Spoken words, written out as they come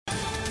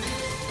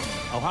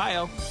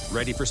Ohio,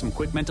 ready for some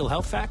quick mental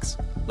health facts?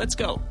 Let's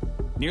go.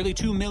 Nearly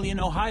 2 million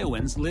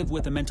Ohioans live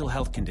with a mental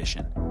health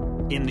condition.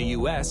 In the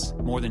U.S.,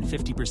 more than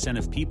 50%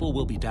 of people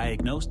will be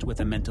diagnosed with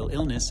a mental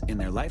illness in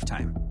their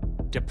lifetime.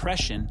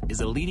 Depression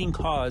is a leading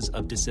cause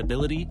of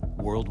disability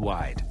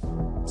worldwide.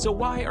 So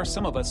why are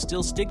some of us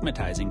still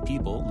stigmatizing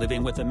people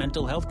living with a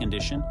mental health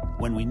condition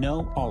when we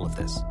know all of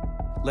this?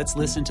 Let's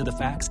listen to the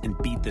facts and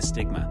beat the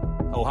stigma.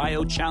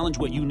 Ohio, challenge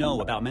what you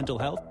know about mental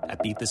health at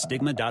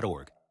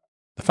beatthestigma.org.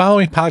 The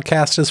following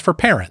podcast is for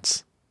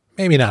parents,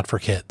 maybe not for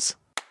kids.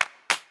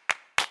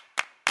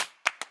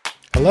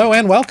 Hello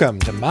and welcome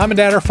to Mom and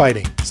Dad Are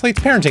Fighting, Slate's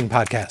parenting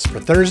podcast for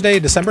Thursday,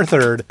 December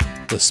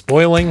 3rd, the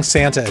Spoiling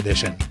Santa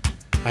edition.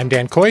 I'm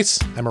Dan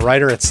Kois. I'm a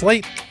writer at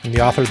Slate and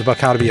the author of the book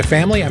How to Be a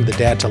Family. I'm the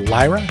dad to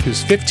Lyra,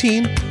 who's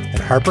 15, and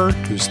Harper,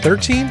 who's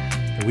 13,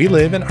 and we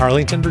live in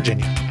Arlington,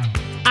 Virginia.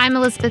 I'm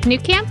Elizabeth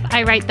Newcamp.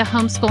 I write the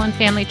homeschool and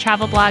family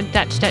travel blog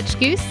Dutch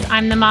Goose.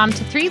 I'm the mom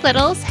to three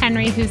littles,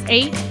 Henry, who's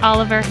 8,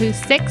 Oliver, who's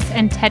 6,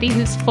 and Teddy,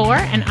 who's 4,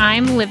 and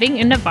I'm living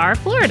in Navarre,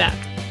 Florida.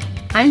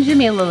 I'm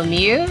Jamilah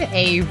Lemieux,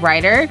 a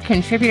writer,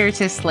 contributor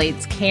to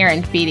Slate's Care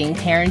and Feeding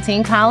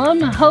Parenting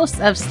column,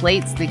 host of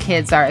Slate's The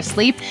Kids Are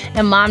Asleep,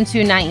 and mom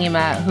to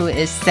Naima, who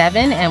is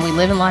 7, and we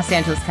live in Los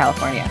Angeles,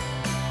 California.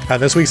 On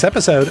this week's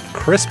episode,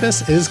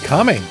 Christmas is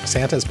coming.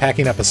 Santa's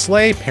packing up a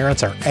sleigh.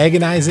 Parents are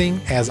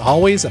agonizing, as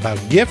always, about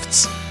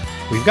gifts.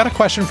 We've got a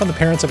question from the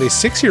parents of a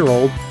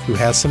 6-year-old who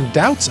has some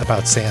doubts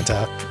about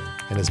Santa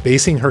and is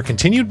basing her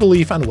continued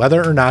belief on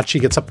whether or not she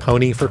gets a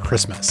pony for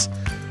Christmas.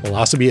 We'll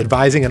also be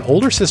advising an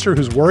older sister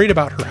who's worried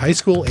about her high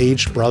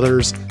school-aged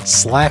brothers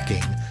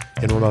slacking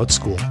in remote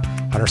school.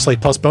 On our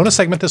Slate Plus bonus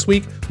segment this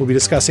week, we'll be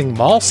discussing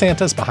mall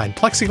Santas behind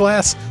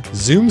plexiglass,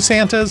 Zoom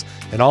Santas,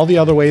 and all the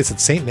other ways that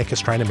St. Nick is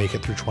trying to make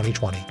it through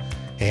 2020.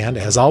 And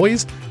as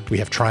always, we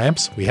have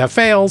triumphs, we have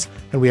fails,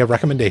 and we have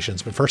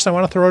recommendations. But first, I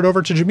want to throw it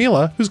over to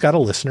Jamilah, who's got a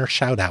listener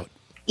shout out.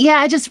 Yeah,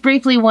 I just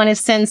briefly want to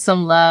send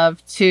some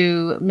love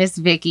to Miss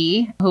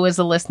Vicky, who is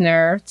a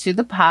listener to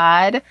the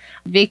pod.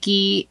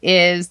 Vicky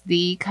is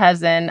the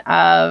cousin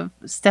of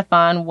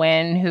Stefan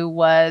Wynn, who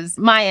was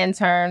my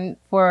intern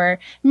for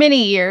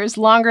many years,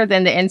 longer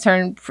than the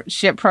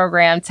internship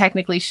program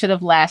technically should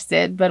have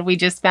lasted. But we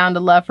just found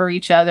a love for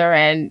each other.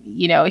 And,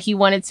 you know, he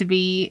wanted to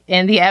be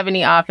in the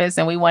Ebony office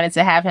and we wanted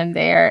to have him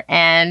there.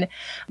 And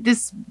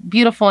this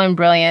beautiful and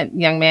brilliant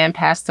young man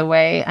passed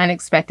away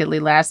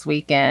unexpectedly last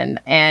weekend.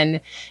 And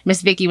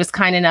Miss Vicky was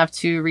kind enough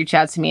to reach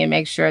out to me and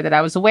make sure that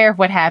I was aware of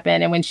what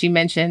happened. And when she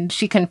mentioned,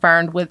 she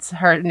confirmed with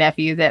her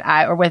nephew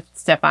with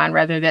Stefan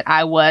rather, that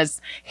I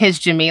was his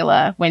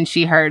Jamilah when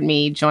she heard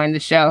me join the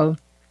show.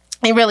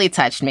 It really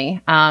touched me.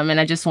 And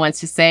I just want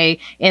to say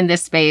in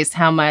this space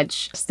how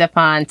much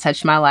Stefan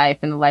touched my life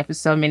and the life of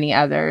so many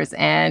others,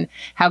 and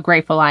how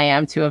grateful I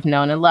am to have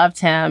known and loved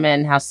him,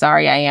 and how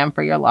sorry I am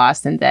for your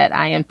loss, and that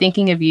I am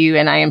thinking of you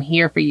and I am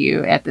here for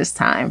you at this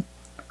time.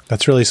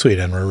 That's really sweet,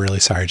 and we're really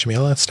sorry,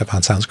 Jamilah.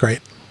 Stefan sounds great.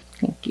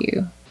 Thank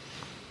you.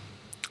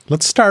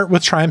 Let's start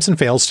with triumphs and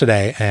fails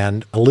today.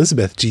 And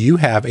Elizabeth, do you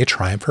have a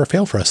triumph or a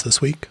fail for us this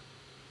week?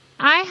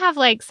 I have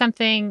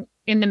something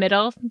in the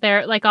middle.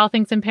 There, like all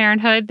things in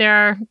parenthood, there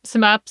are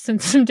some ups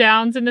and some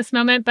downs in this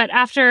moment. But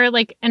after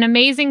an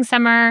amazing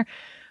summer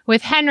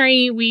with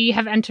Henry, we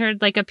have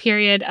entered a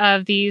period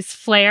of these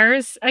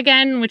flares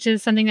again, which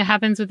is something that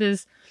happens with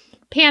his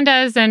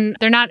pandas, and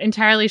they're not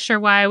entirely sure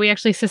why. We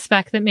actually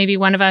suspect that maybe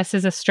one of us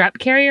is a strep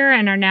carrier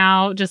and are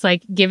now just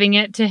giving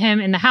it to him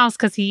in the house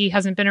because he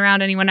hasn't been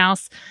around anyone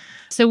else.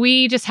 So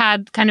we just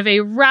had kind of a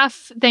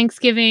rough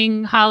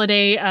Thanksgiving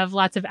holiday of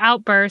lots of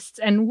outbursts.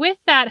 And with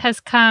that has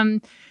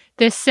come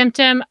this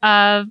symptom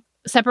of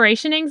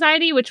separation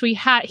anxiety, which he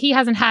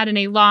hasn't had in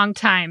a long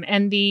time.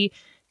 And the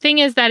thing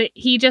is that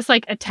he just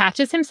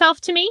attaches himself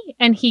to me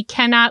and he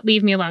cannot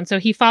leave me alone. So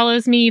he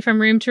follows me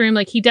from room to room.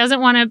 He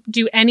doesn't want to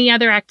do any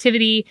other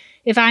activity.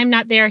 If I'm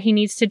not there, he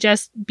needs to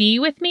just be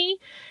with me.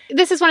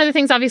 This is one of the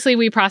things, obviously,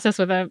 we process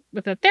with a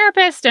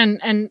therapist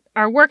and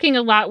are working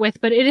a lot with,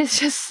 but it is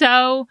just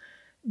so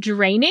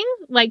draining,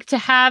 to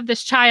have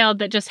this child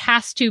that just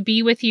has to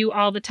be with you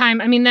all the time.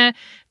 I mean,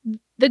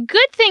 the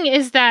good thing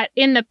is that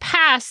in the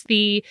past,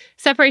 the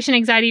separation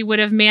anxiety would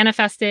have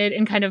manifested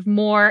in kind of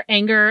more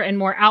anger and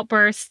more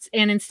outbursts.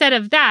 And instead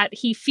of that,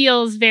 he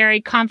feels very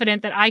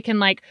confident that I can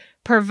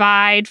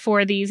provide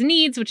for these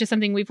needs, which is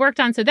something we've worked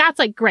on. So that's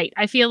great.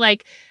 I feel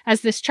as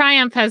this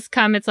triumph has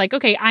come, it's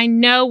okay, I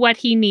know what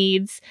he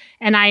needs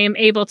and I am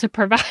able to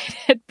provide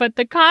it. But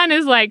the con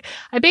is I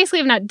basically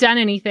have not done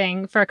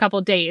anything for a couple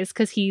of days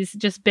because he's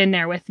just been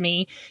there with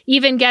me.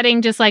 Even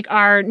getting just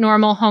our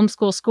normal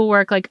homeschool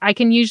schoolwork, I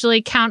can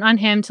usually count on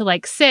him to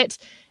sit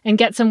and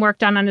get some work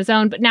done on his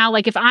own. But now,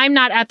 if I'm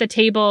not at the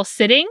table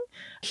sitting,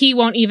 he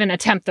won't even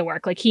attempt the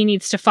work. Like, he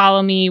needs to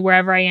follow me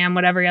wherever I am,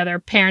 whatever other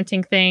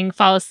parenting thing,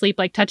 fall asleep,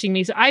 like touching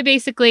me. So I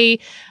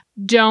basically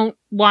don't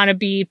want to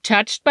be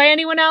touched by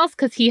anyone else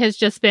because he has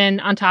just been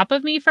on top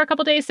of me for a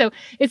couple days. So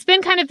it's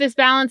been kind of this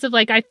balance of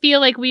like, I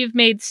feel like we've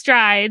made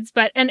strides,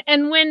 but and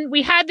when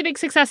we had the big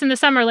success in the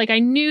summer, like I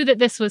knew that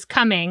this was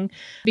coming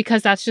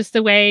because that's just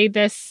the way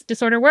this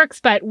disorder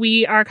works. But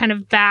we are kind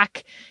of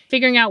back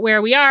figuring out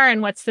where we are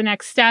and what's the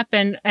next step,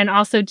 and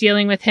also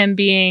dealing with him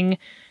being,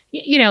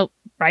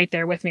 right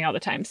there with me all the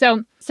time.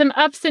 So some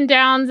ups and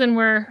downs, and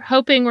we're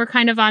hoping we're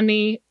kind of on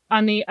the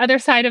other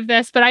side of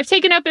this. But I've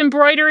taken up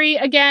embroidery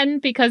again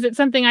because it's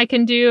something I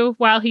can do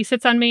while he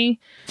sits on me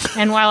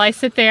and while I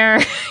sit there.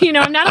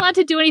 I'm not allowed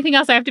to do anything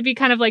else. I have to be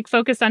kind of like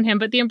focused on him.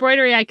 But the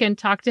embroidery, I can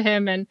talk to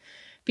him and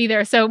be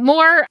there. So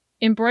more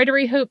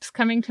embroidery hoops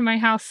coming to my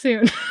house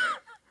soon.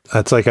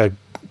 That's like an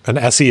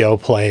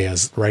SEO play,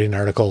 as writing an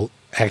article,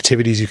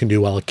 activities you can do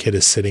while a kid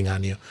is sitting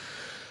on you.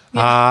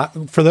 Yeah.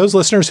 For those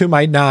listeners who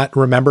might not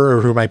remember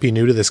or who might be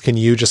new to this, can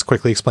you just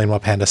quickly explain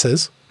what PANDAS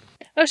is?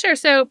 Oh, sure.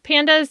 So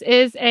PANDAS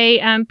is a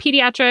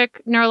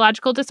pediatric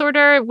neurological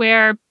disorder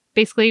where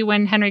basically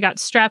when Henry got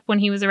strep when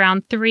he was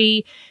around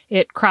 3,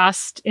 it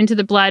crossed into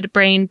the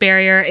blood-brain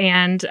barrier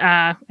and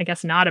I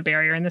guess not a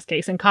barrier in this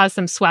case, and caused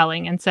some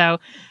swelling. And so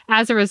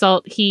as a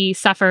result, he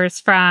suffers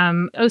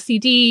from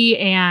OCD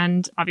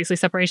and obviously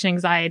separation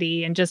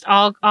anxiety and just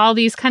all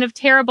these kind of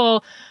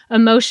terrible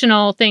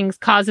emotional things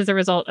caused as a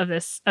result of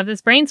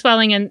this brain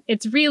swelling. And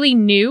it's really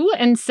new.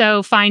 And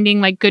so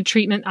finding like good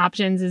treatment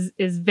options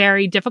is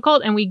very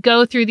difficult. And we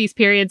go through these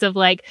periods of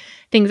like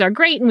things are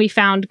great and we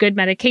found good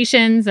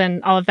medications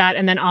and all of that.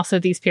 And then also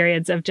these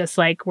periods of just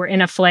like we're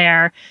in a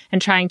flare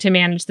and trying to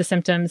manage the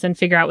symptoms and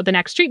figure out what the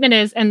next treatment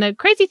is. And the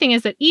crazy thing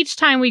is that each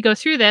time we go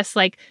through this,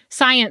 like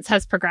science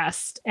has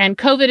progressed and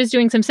COVID is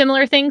doing some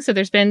similar things. So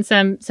there's been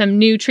some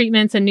new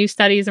treatments and new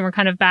studies, and we're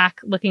kind of back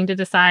looking to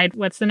decide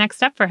what's the next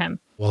step for him.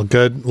 Well,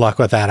 good luck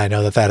with that. I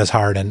know that is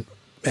hard, and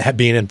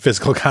being in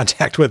physical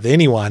contact with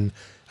anyone,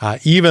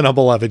 even a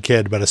beloved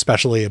kid, but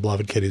especially a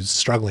beloved kid who's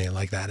struggling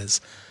like that, is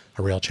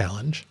a real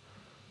challenge.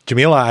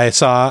 Jamila, I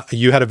saw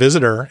you had a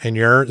visitor in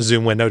your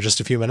Zoom window just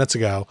a few minutes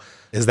ago.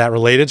 Is that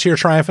related to your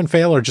triumphant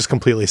fail or just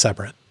completely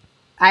separate?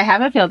 I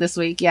haven't failed this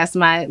week. Yes,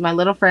 my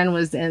little friend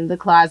was in the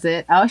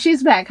closet. Oh,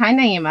 she's back. Hi,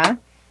 Naima.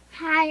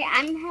 Hi,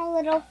 I'm her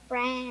little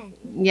friend.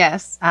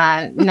 Yes.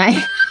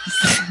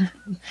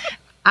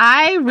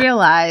 I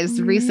realized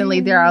recently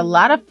there are a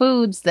lot of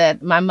foods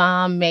that my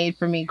mom made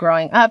for me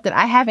growing up that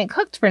I haven't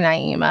cooked for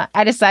Naima.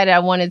 I decided I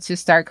wanted to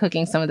start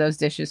cooking some of those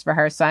dishes for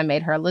her. So I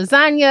made her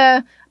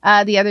lasagna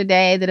the other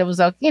day that it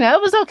was okay.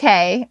 It was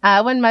okay.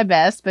 It wasn't my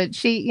best, but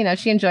she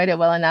enjoyed it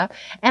well enough.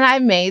 And I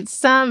made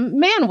some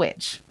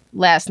manwich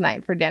last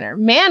night for dinner.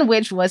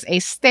 Manwich was a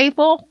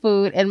staple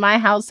food in my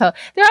household.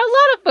 There are a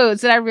lot of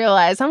foods that I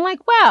realized. I'm like,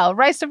 wow,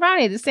 rice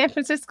roni, the San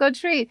Francisco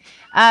treat,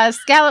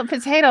 scalloped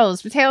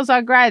potatoes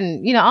au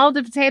gratin, all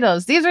the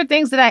potatoes. These are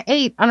things that I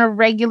ate on a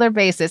regular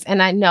basis.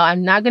 And I know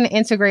I'm not going to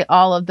integrate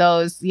all of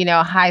those,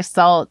 high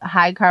salt,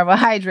 high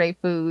carbohydrate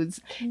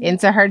foods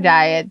into her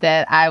diet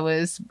that I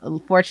was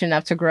fortunate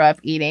enough to grow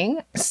up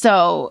eating.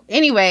 So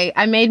anyway,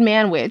 I made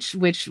manwich,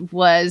 which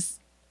was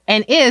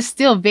and is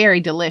still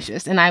very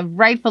delicious. And I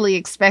rightfully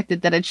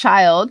expected that a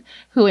child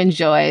who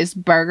enjoys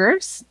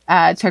burgers,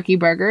 turkey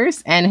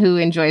burgers, and who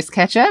enjoys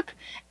ketchup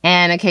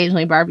and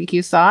occasionally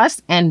barbecue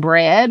sauce and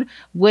bread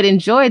would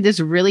enjoy this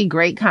really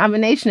great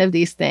combination of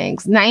these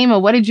things.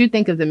 Naima, what did you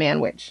think of the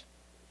manwich?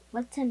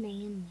 What's a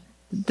manwich?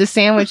 The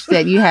sandwich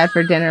that you had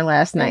for dinner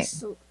last night.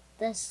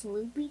 The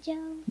Sloppy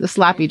Joe? The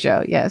Sloppy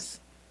Joe, yes.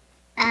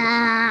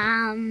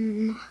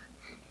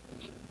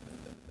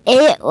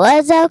 It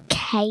was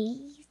okay.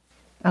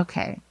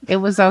 Okay. It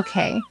was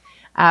okay.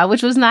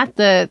 Which was not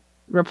the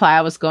reply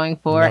I was going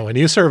for. No, when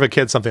you serve a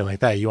kid something like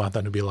that, you want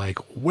them to be like,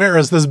 where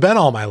has this been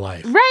all my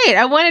life? Right.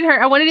 I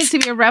wanted it to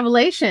be a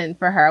revelation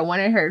for her. I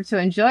wanted her to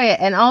enjoy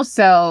it. And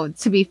also,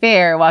 to be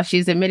fair, while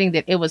she's admitting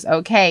that it was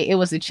okay, it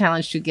was a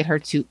challenge to get her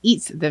to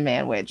eat the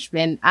manwich.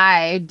 And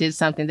I did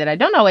something that I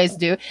don't always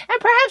do. And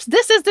perhaps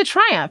this is the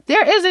triumph.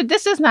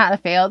 This is not a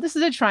fail. This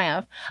is a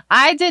triumph.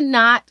 I did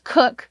not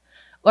cook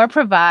or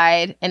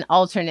provide an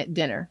alternate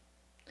dinner.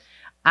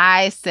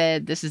 I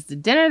said, this is the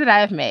dinner that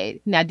I've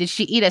made. Now, did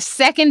she eat a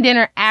second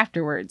dinner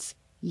afterwards?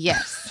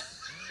 Yes.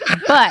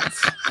 But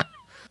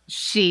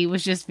she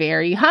was just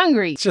very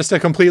hungry. It's just a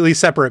completely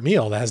separate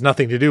meal that has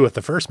nothing to do with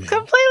the first meal.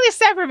 Completely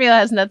separate meal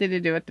has nothing to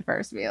do with the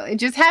first meal. It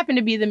just happened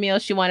to be the meal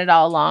she wanted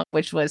all along,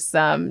 which was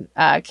some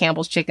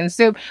Campbell's chicken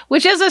soup,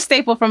 which is a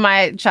staple from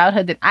my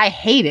childhood that I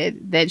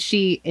hated, that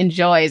she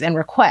enjoys and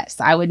requests.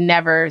 I would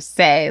never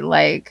say,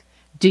 like,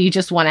 do you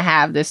just want to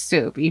have this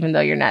soup, even though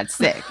you're not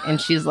sick?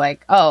 And she's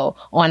like, oh,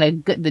 on a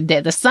good the day,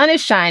 the sun is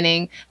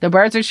shining, the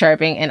birds are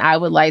chirping, and I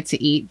would like to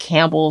eat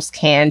Campbell's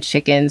canned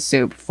chicken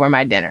soup for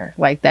my dinner.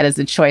 Like, that is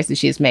the choice that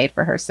she's made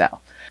for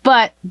herself.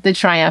 But the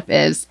triumph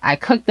is I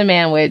cooked the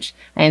manwich.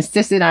 I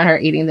insisted on her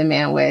eating the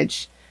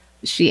manwich.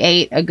 She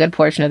ate a good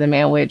portion of the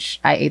manwich.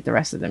 I ate the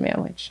rest of the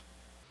manwich.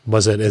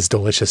 Was it as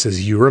delicious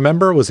as you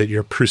remember? Was it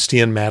your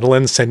Proustian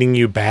Madeline sending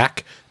you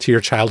back to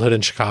your childhood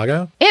in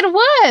Chicago? It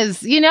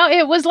was,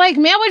 it was like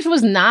Manwich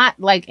was not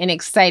like an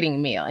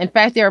exciting meal. In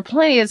fact, there were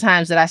plenty of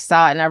times that I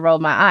saw it and I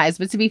rolled my eyes.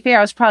 But to be fair,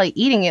 I was probably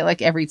eating it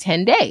like every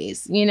 10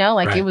 days,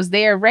 Right. It was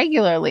there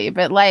regularly.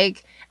 But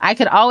like I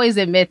could always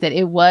admit that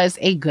it was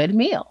a good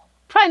meal.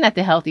 Probably not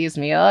the healthiest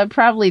meal. It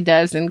probably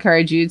does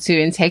encourage you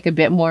to intake a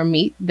bit more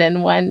meat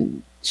than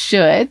one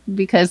should,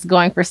 because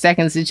going for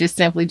seconds is just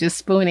simply just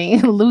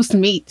spooning loose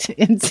meat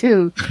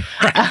into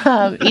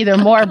either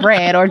more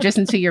bread or just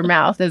into your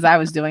mouth, as I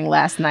was doing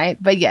last night.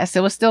 But yes,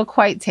 it was still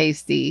quite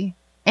tasty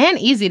and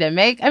easy to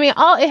make. I mean,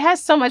 it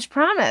has so much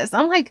promise.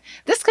 I'm like,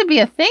 this could be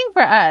a thing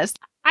for us.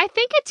 I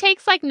think it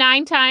takes like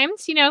 9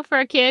 times, for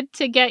a kid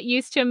to get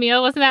used to a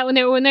meal. Wasn't that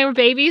when they were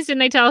babies? Didn't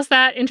they tell us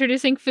that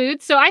introducing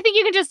food? So I think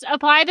you can just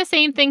apply the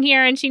same thing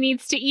here, and she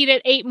needs to eat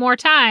it 8 more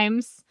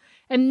times,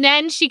 and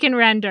then she can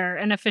render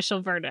an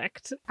official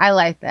verdict. I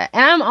like that.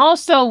 And I'm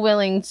also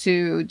willing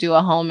to do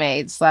a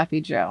homemade Sloppy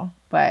Joe.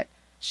 But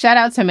shout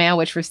out to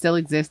Manwich for still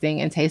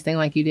existing and tasting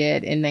like you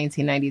did in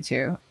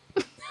 1992.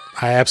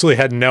 I absolutely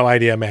had no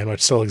idea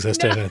Manwich still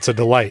existed, and it's a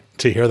delight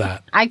to hear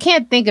that. I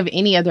can't think of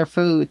any other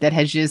food that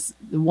has just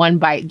one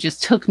bite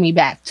just took me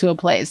back to a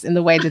place in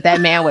the way that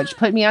Manwich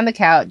put me on the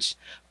couch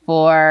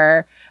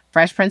for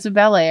Fresh Prince of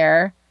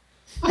Bel-Air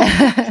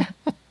and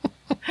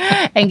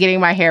getting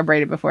my hair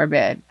braided before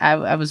bed.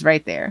 I was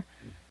right there.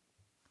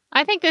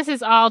 I think this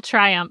is all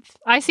triumph.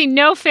 I see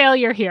no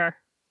failure here.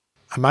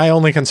 My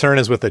only concern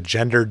is with the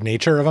gendered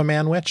nature of a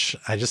Manwich.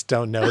 I just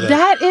don't know that.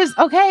 That is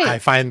okay.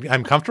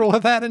 I'm comfortable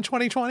with that in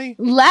 2020.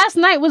 Last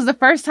night was the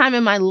first time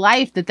in my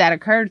life that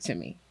occurred to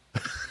me.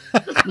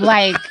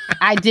 Like,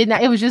 I did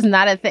not, it was just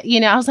not a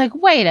thing. I was like,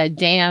 wait a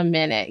damn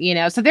minute,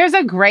 So there's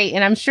a great,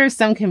 and I'm sure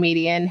some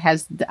comedian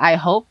I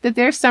hope that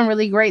there's some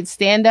really great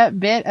stand-up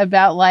bit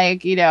about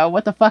like,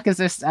 what the fuck is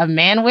this, a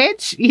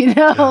manwich?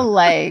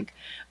 Like,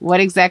 what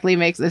exactly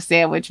makes a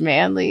sandwich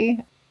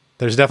manly?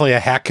 There's definitely a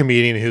hack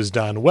comedian who's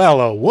done,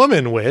 well, a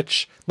woman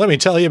witch. Let me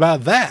tell you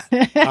about that.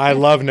 I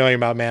love knowing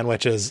about man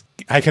witches.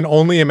 I can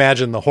only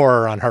imagine the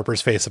horror on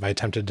Harper's face if I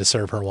attempted to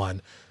serve her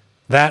one.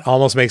 That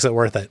almost makes it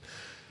worth it.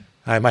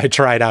 I might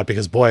try it out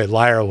because, boy,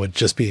 Lyra would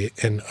just be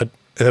that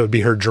would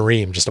be her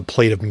dream, just a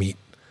plate of meat.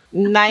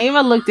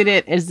 Naima looked at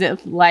it as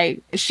if,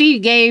 like, she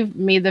gave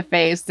me the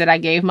face that I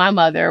gave my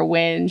mother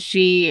when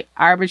she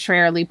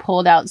arbitrarily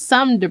pulled out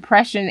some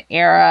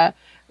Depression-era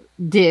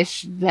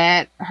dish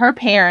that her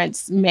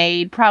parents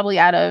made, probably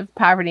out of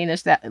poverty,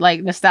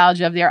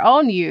 nostalgia of their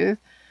own youth,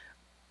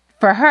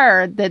 for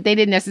her, that they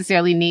didn't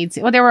necessarily need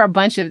to. Well, there were a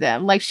bunch of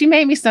them. Like, she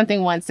made me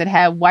something once that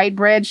had white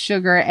bread,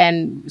 sugar,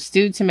 and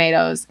stewed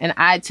tomatoes. And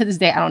to this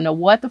day, I don't know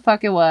what the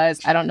fuck it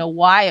was. I don't know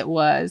why it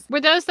was.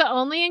 Were those the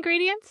only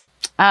ingredients?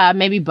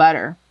 Maybe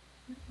butter.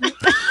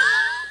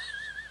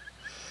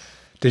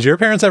 Did your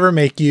parents ever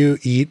make you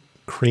eat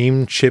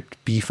cream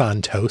chipped beef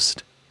on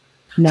toast?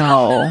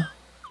 No.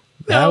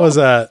 That was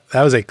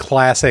a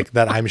classic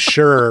that I'm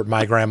sure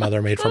my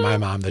grandmother made for my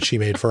mom, that she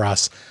made for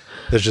us.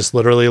 There's just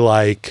literally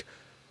like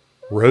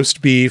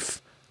roast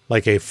beef,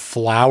 like a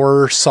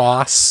flour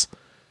sauce,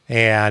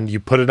 and you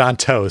put it on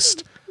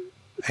toast.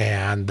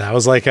 And that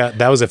was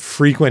a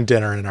frequent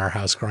dinner in our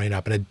house growing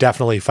up, and it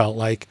definitely felt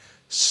like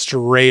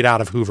straight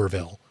out of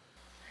Hooverville.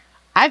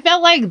 I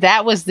felt like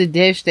that was the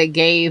dish that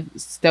gave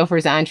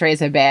Stouffer's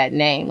entrees a bad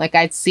name. Like,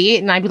 I'd see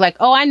it and I'd be like,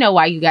 oh, I know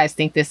why you guys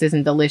think this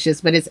isn't delicious,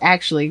 but it's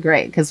actually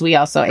great, because we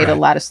also ate a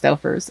lot of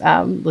Stouffer's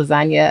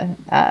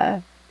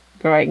lasagna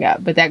growing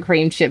up. But that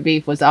cream chip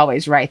beef was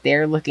always right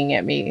there looking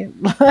at me.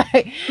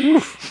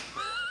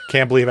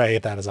 Can't believe I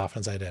ate that as often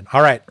as I did.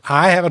 All right,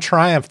 I have a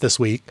triumph this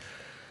week.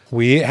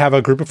 We have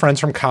a group of friends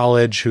from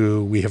college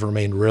who we have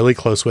remained really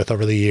close with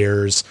over the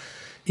years.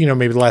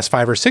 Maybe the last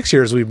 5 or 6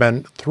 years, we've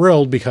been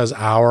thrilled because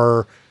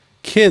our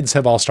kids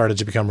have all started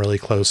to become really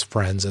close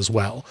friends as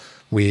well.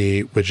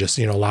 We would just,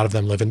 a lot of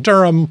them live in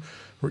Durham,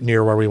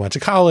 near where we went to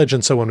college.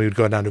 And so when we would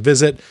go down to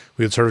visit,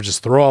 we would sort of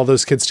just throw all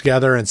those kids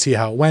together and see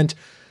how it went.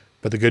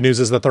 But the good news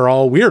is that they're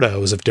all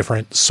weirdos of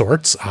different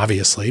sorts,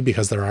 obviously,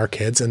 because they're our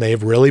kids, and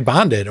they've really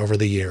bonded over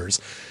the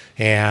years.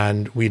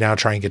 And we now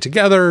try and get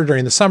together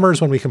during the summers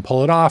when we can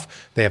pull it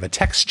off. They have a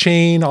text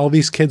chain, all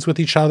these kids with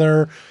each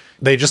other.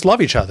 They just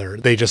love each other.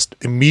 They just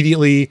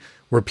immediately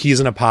were peas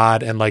in a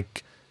pod and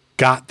like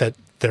got that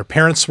their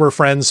parents were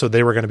friends, so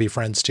they were going to be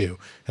friends too.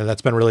 And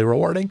that's been really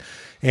rewarding.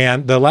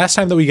 And the last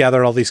time that we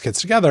gathered all these kids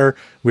together,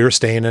 we were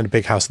staying in a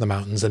big house in the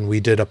mountains, and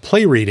we did a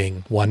play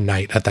reading one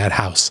night at that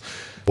house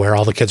where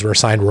all the kids were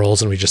assigned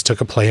roles, and we just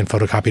took a play and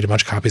photocopied a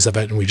bunch of copies of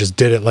it. And we just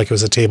did it like it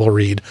was a table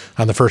read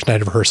on the first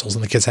night of rehearsals,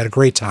 and the kids had a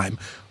great time.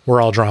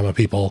 We're all drama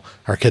people.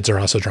 Our kids are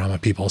also drama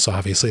people. So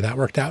obviously that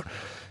worked out.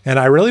 And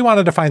I really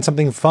wanted to find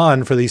something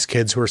fun for these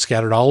kids who are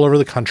scattered all over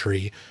the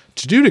country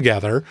to do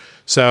together.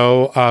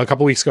 So a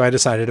couple weeks ago, I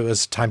decided it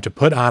was time to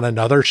put on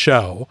another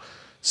show.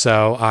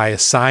 So I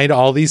assigned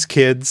all these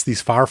kids,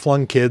 these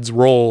far-flung kids,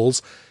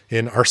 roles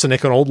in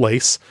arsenic and old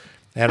lace.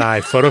 And I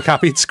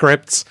photocopied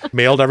scripts,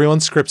 mailed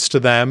everyone's scripts to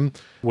them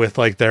with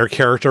like their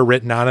character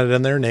written on it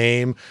and their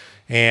name.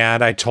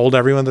 And I told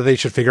everyone that they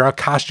should figure out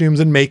costumes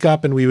and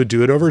makeup, and we would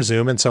do it over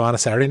Zoom. And so on a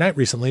Saturday night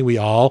recently, we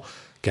all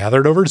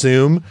gathered over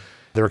Zoom.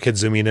 There were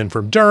kids zooming in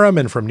from Durham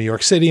and from New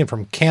York City and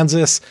from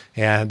Kansas.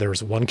 And there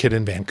was one kid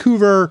in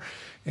Vancouver.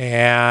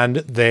 And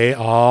they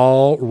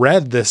all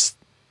read this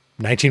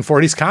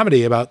 1940s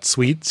comedy about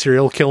sweet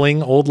serial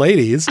killing old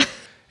ladies.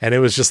 And it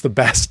was just the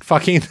best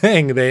fucking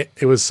thing.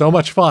 It was so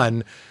much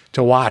fun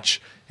to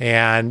watch,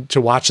 and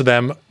to watch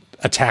them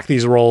attack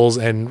these roles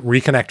and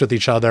reconnect with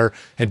each other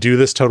and do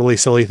this totally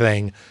silly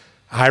thing.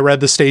 I read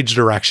the stage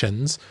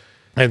directions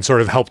and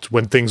sort of helped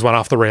when things went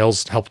off the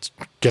rails, helped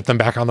get them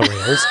back on the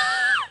rails.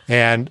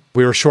 And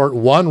we were short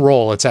one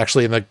role. It's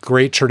actually in the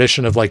great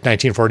tradition of like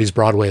 1940s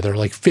Broadway. There are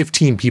like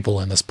 15 people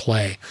in this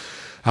play.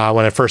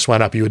 When it first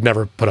went up, you would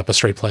never put up a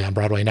straight play on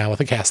Broadway now with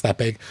a cast that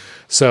big.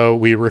 So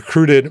we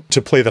recruited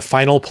to play the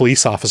final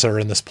police officer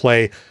in this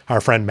play,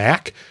 our friend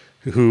Mac,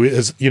 who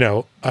is, you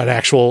know, an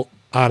actual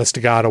honest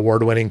to God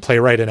award-winning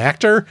playwright and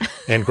actor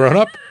and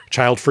grown-up,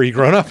 child-free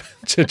grown-up,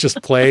 to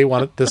just play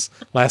this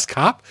last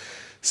cop.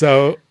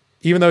 So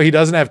even though he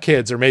doesn't have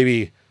kids, or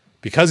maybe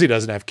because he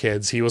doesn't have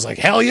kids, he was like,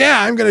 hell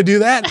yeah, I'm going to do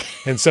that.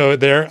 And so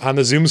there on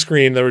the Zoom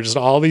screen, there were just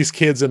all these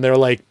kids in their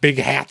like big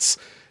hats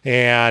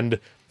and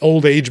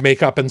old age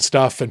makeup and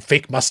stuff and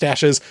fake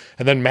mustaches.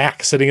 And then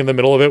Mac sitting in the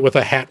middle of it with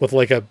a hat with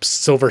like a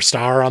silver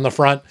star on the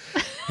front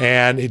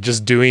and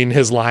just doing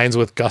his lines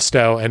with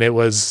gusto. And it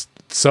was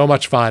so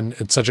much fun.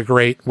 It's such a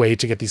great way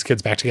to get these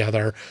kids back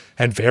together,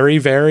 and very,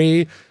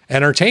 very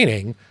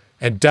entertaining.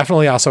 And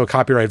definitely also a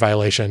copyright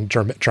violation.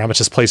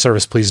 Dramatist Play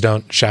Service, please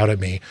don't shout at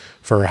me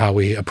for how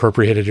we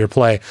appropriated your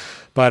play.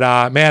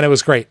 But man, it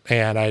was great.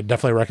 And I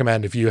definitely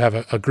recommend, if you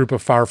have a group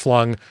of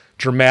far-flung,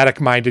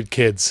 dramatic-minded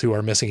kids who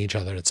are missing each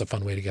other, it's a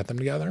fun way to get them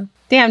together.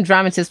 Damn,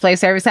 Dramatist Play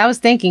Service. I was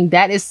thinking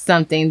that is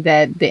something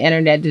that the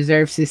internet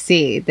deserves to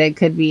see. That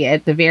could be,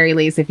 at the very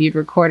least, if you'd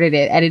recorded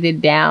it,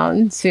 edited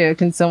down to a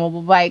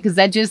consumable bite, because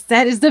that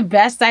is the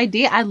best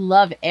idea. I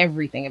love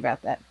everything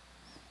about that.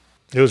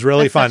 It was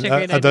really fun. Such a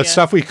great The idea.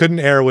 stuff we couldn't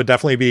air would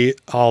definitely be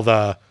all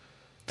the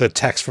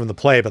text from the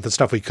play, but the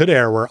stuff we could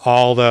air were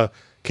all the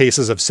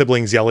cases of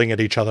siblings yelling at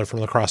each other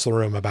from across the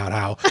room about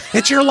how,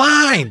 it's your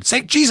line!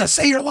 Say, Jesus,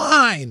 say your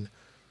line!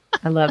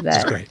 I love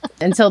that. It's great.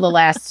 Until the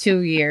last 2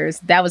 years,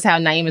 that was how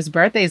Naima's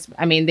birthdays,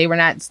 I mean, they were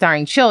not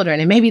starring children.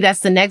 And maybe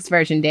that's the next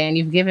version, Dan.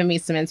 You've given me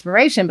some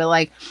inspiration. But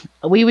like,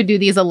 we would do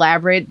these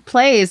elaborate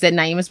plays at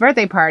Naima's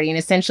birthday party. And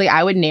essentially,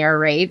 I would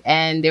narrate,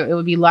 and it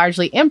would be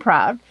largely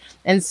improv.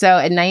 And so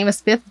at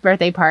Naima's 5th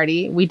birthday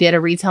party, we did a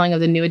retelling of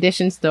the New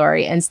Edition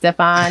story. And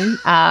Stefan,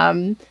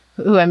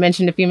 who I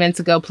mentioned a few minutes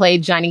ago,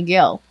 played Johnny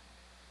Gill.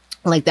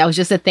 Like, that was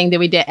just a thing that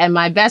we did. And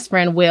my best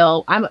friend,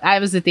 Will, I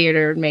was a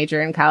theater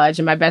major in college,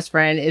 and my best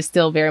friend is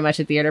still very much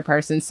a theater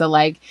person. So,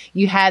 like,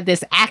 you had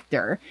this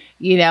actor,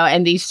 you know,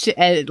 and these,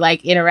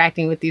 like,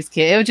 interacting with these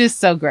kids. It was just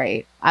so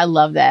great. I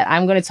love that.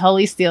 I'm going to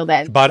totally steal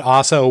that. But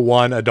also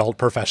one adult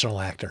professional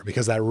actor,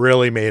 because that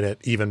really made it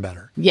even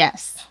better.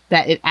 Yes,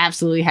 that it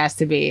absolutely has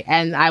to be.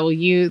 And I will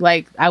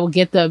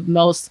get the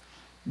most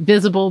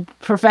visible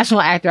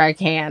professional actor I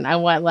can. I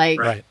want, like...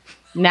 Right.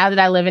 Now that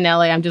I live in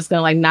LA, I'm just going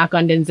to like knock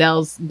on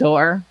Denzel's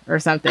door or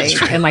something.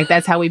 And like,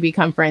 that's how we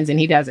become friends. And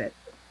he does it.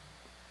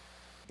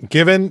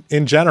 Given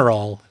in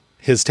general,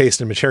 his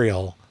taste in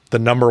material, the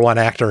number one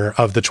actor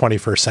of the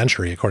 21st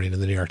century, according to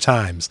the New York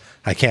Times,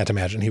 I can't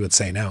imagine he would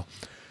say no.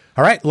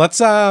 All right,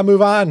 let's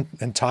move on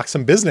and talk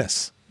some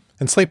business.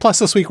 In Slate Plus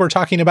this week, we're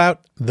talking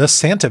about the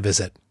Santa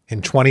visit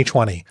in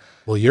 2020.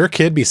 Will your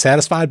kid be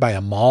satisfied by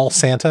a mall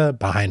Santa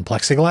behind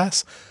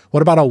plexiglass?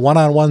 What about a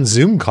one-on-one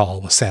Zoom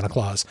call with Santa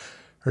Claus?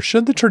 Or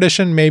should the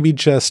tradition maybe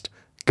just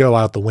go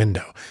out the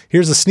window?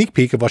 Here's a sneak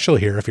peek of what you'll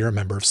hear if you're a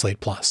member of Slate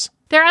Plus.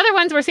 There are other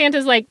ones where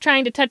Santa's like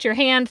trying to touch your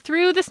hand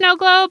through the snow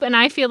globe, and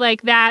I feel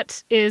like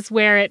that is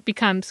where it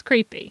becomes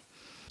creepy.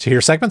 To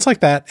hear segments like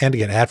that and to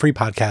get ad-free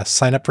podcasts,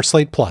 sign up for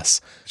Slate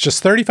Plus. It's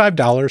just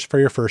 $35 for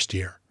your first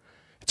year.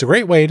 It's a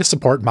great way to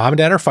support Mom and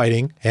Dad Are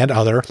Fighting and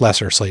other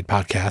lesser Slate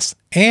podcasts,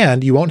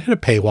 and you won't hit a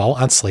paywall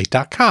on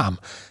Slate.com,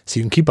 so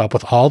you can keep up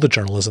with all the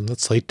journalism that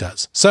Slate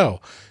does. So,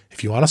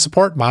 if you want to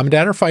support Mom and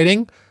Dad Are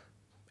Fighting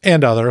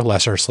and other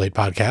lesser Slate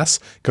podcasts,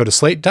 go to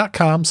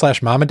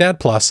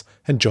slate.com/momanddadplus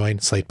and join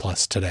Slate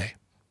Plus today.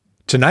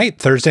 Tonight,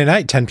 Thursday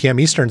night, 10 p.m.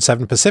 Eastern,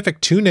 7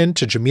 Pacific, tune in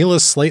to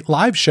Jamila's Slate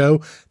Live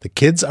show, The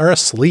Kids Are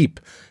Asleep.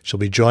 She'll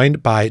be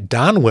joined by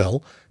Don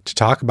Will to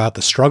talk about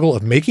the struggle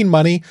of making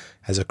money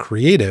as a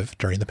creative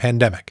during the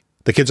pandemic.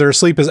 The Kids Are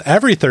Asleep is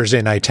every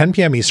Thursday night, 10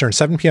 p.m. Eastern,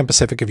 7 p.m.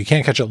 Pacific. If you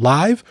can't catch it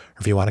live, or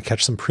if you want to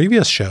catch some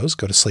previous shows,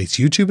 go to Slate's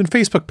YouTube and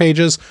Facebook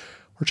pages,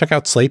 or check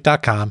out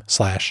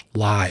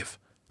slate.com/live.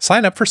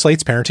 Sign up for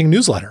Slate's parenting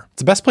newsletter.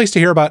 It's the best place to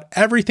hear about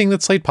everything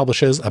that Slate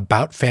publishes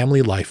about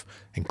family life,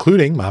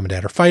 including Mom and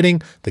Dad Are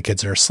Fighting, The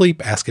Kids Are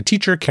Asleep, Ask a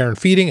Teacher, Care and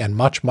Feeding, and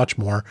much, much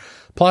more.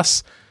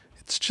 Plus,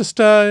 it's just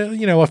a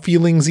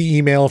feelingsy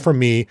email from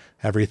me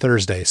every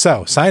Thursday.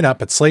 So sign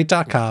up at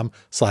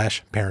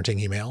slate.com/parenting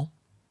email.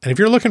 And if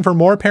you're looking for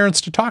more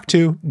parents to talk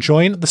to,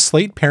 join the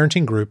Slate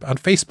Parenting group on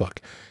Facebook.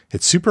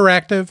 It's super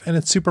active and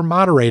it's super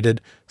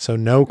moderated, so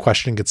no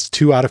question gets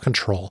too out of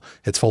control.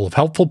 It's full of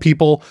helpful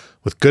people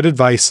with good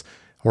advice,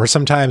 or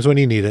sometimes when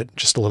you need it,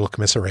 just a little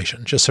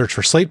commiseration. Just search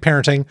for Slate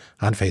Parenting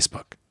on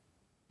Facebook.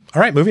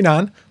 All right, moving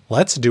on.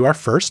 Let's do our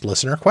first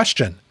listener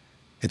question.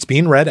 It's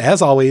being read,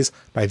 as always,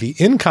 by the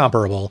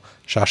incomparable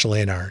Shasha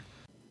Leonard.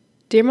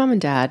 Dear Mom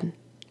and Dad,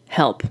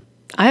 help.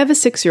 I have a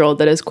 6-year-old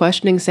that is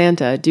questioning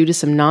Santa due to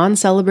some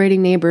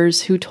non-celebrating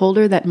neighbors who told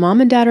her that Mom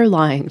and Dad are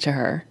lying to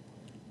her.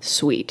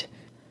 Sweet.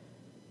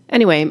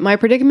 Anyway, my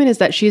predicament is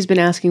that she's been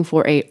asking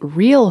for a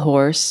real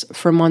horse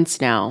for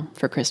months now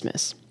for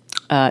Christmas.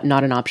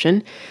 Not an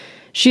option.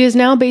 She is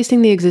now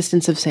basing the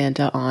existence of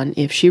Santa on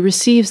if she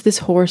receives this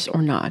horse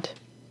or not.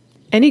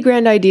 Any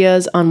grand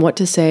ideas on what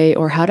to say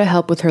or how to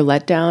help with her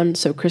letdown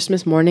so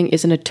Christmas morning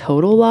isn't a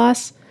total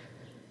loss?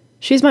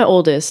 She's my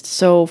oldest,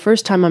 so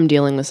first time I'm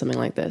dealing with something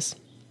like this.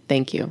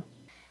 Thank you.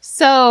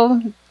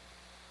 So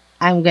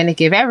I'm going to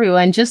give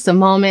everyone just a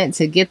moment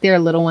to get their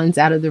little ones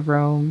out of the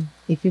room.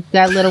 If you've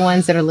got little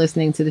ones that are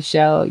listening to the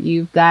show,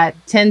 you've got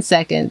 10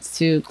 seconds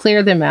to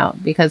clear them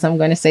out because I'm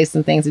going to say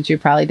some things that you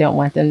probably don't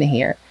want them to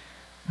hear.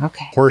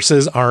 Okay.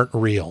 Horses aren't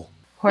real.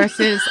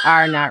 Horses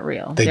are not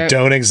real. They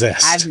don't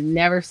exist. I've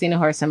never seen a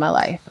horse in my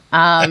life.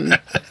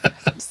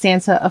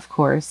 Santa, of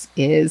course,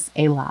 is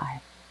a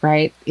lie,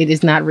 right? It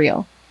is not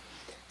real.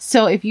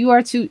 So if you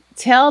are to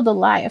tell the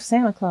lie of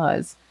Santa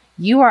Claus,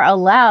 you are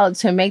allowed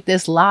to make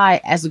this lie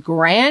as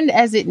grand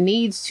as it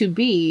needs to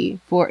be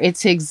for it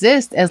to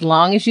exist, as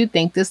long as you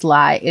think this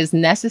lie is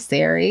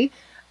necessary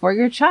for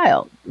your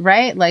child,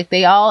 right? Like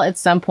they all at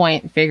some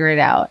point figure it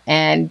out.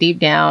 And deep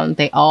down,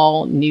 they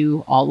all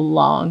knew all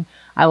along.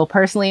 I will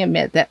personally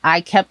admit that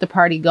I kept the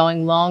party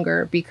going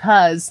longer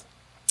because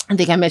I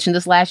think I mentioned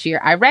this last year.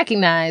 I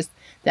recognized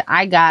that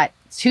I got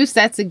 2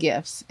 sets of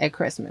gifts at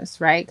Christmas,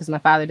 right? Because my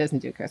father doesn't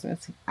do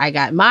Christmas. I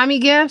got mommy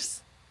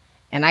gifts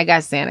and I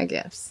got Santa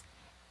gifts.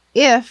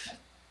 If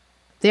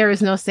there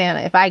is no Santa,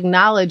 if I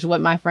acknowledge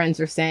what my friends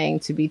are saying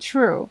to be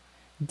true,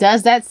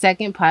 does that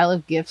second pile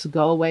of gifts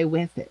go away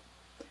with it?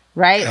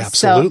 Right?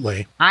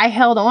 Absolutely. So I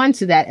held on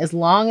to that as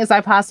long as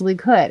I possibly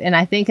could. And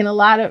I think in a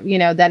lot of,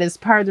 that is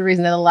part of the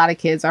reason that a lot of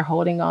kids are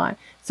holding on.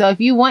 So if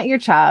you want your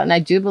child, and I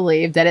do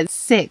believe that at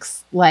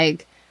 6,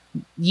 like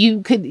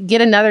you could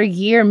get another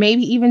year,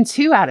 maybe even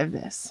 2 out of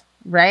this,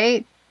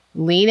 right?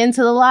 Lean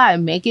into the lie,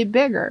 make it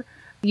bigger.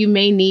 You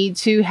may need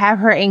to have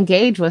her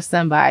engage with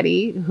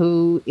somebody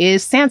who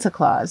is Santa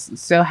Claus.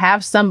 So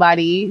have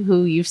somebody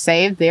who you've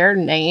saved their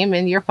name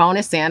in your phone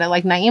as Santa.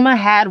 Like Naima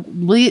had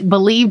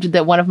believed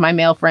that one of my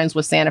male friends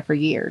was Santa for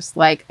years.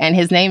 And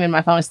his name in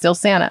my phone is still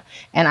Santa.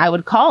 And I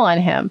would call on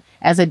him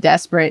as a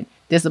desperate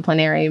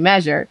disciplinary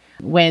measure.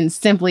 When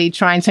simply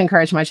trying to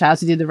encourage my child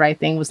to do the right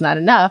thing was not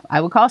enough,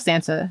 I would call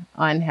Santa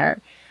on her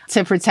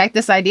to protect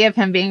this idea of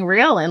him being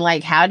real. And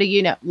how do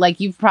you know?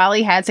 You've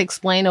probably had to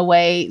explain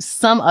away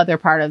some other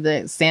part of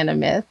the Santa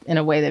myth in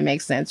a way that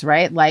makes sense,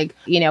 right?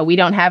 We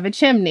don't have a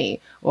chimney,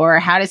 or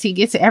how does he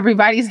get to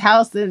everybody's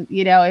house in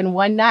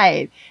one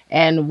night?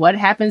 And what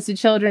happens to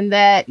children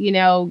that,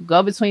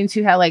 go between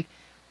 2 houses?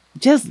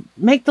 Just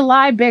make the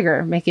lie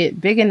bigger, make it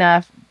big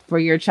enough for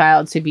your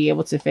child to be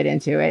able to fit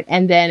into it.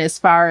 And then as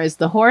far as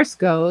the horse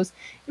goes,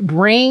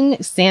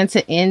 bring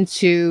Santa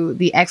into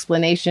the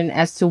explanation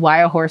as to why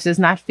a horse is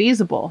not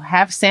feasible.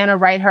 Have Santa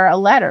write her a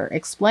letter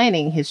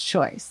explaining his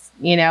choice.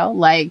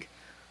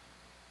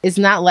 It's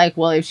not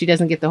if she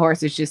doesn't get the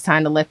horse, it's just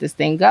time to let this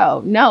thing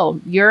go. No,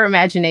 your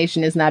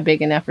imagination is not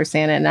big enough for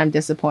Santa, and I'm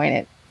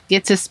disappointed.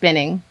 Get to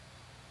spinning.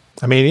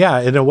 I mean, yeah,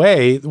 in a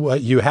way,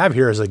 what you have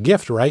here is a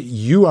gift, right?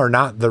 You are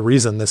not the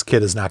reason this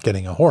kid is not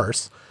getting a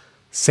horse.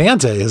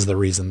 Santa is the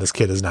reason this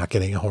kid is not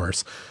getting a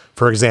horse.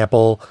 For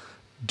example,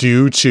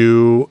 due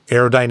to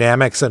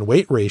aerodynamics and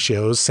weight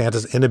ratios,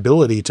 Santa's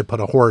inability to put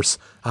a horse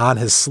on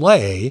his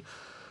sleigh,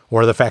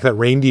 or the fact that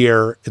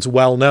reindeer, it's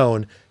well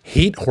known,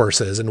 hate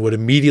horses and would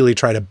immediately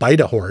try to bite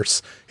a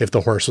horse if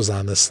the horse was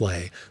on the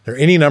sleigh. There are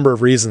any number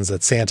of reasons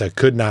that Santa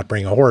could not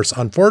bring a horse,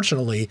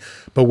 unfortunately,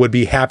 but would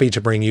be happy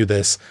to bring you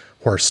this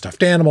horse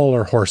stuffed animal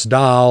or horse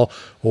doll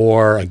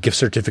or a gift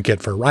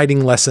certificate for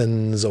riding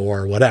lessons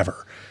or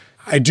whatever.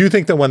 I do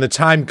think that when the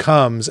time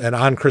comes and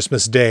on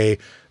Christmas Day,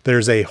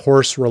 there's a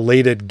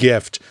horse-related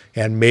gift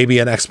and maybe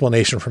an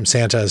explanation from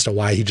Santa as to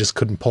why he just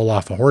couldn't pull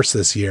off a horse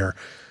this year,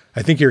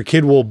 I think your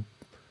kid will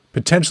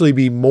potentially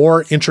be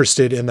more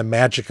interested in the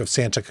magic of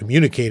Santa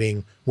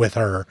communicating with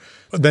her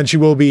than she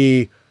will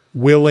be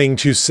willing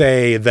to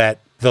say that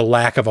the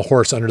lack of a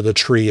horse under the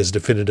tree is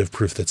definitive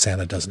proof that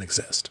Santa doesn't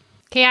exist.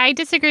 Okay, I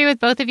disagree with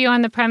both of you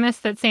on the premise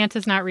that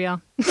Santa's not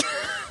real.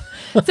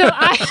 So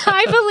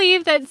I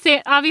believe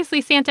that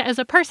obviously Santa as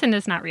a person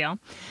is not real.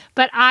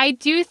 But I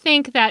do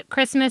think that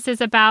Christmas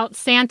is about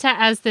Santa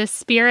as this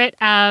spirit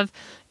of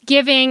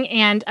giving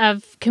and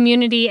of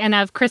community and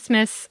of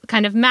Christmas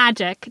kind of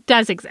magic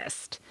does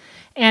exist.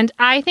 And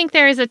I think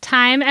there is a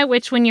time at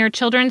which when your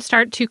children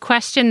start to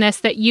question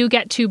this, that you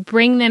get to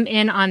bring them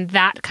in on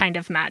that kind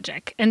of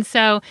magic. And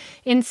so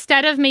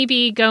instead of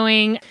maybe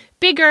going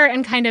bigger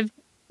and kind of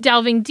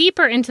delving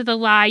deeper into the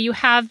lie, you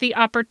have the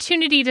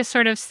opportunity to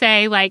sort of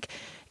say, like,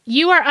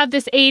 you are of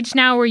this age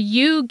now where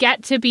you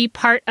get to be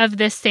part of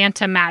this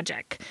Santa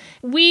magic.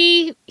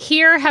 We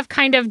here have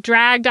kind of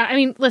dragged, I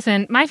mean,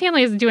 listen, my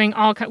family is doing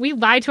we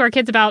lied to our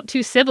kids about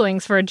 2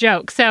 siblings for a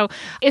joke. So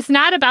it's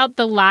not about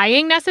the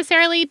lying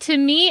necessarily. To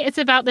me, it's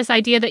about this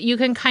idea that you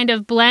can kind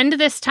of blend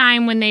this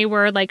time when they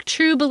were like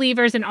true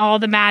believers in all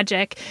the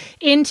magic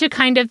into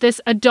kind of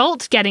this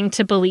adult getting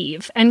to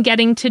believe and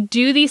getting to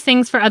do these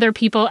things for other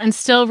people and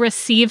still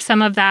receive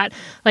some of that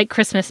like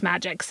Christmas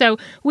magic. So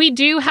we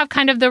do have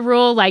kind of the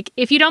rule, like,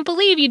 if you don't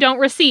believe, you don't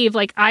receive.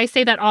 Like, I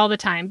say that all the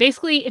time.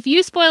 Basically, if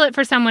you spoil it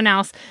for someone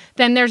else,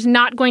 then there's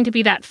not going to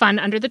be that fun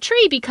under the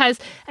tree, because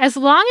as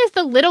long as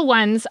the little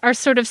ones are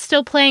sort of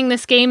still playing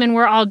this game and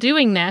we're all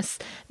doing this,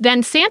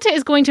 then Santa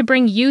is going to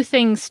bring you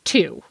things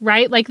too,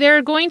 right? Like, there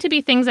are going to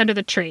be things under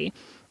the tree.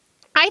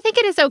 I think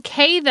it is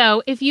okay,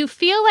 though, if you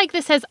feel like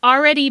this has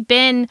already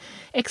been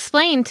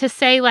explained, to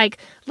say, like,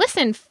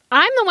 listen,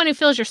 I'm the one who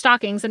fills your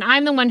stockings and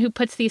I'm the one who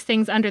puts these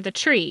things under the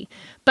tree,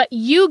 but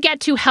you get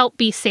to help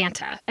be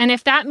Santa. And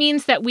if that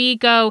means that we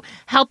go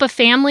help a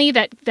family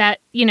that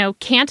you know,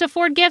 can't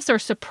afford gifts, or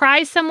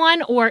surprise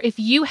someone, or if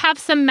you have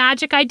some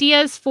magic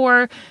ideas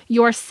for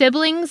your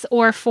siblings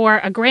or for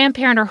a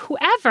grandparent or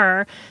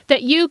whoever,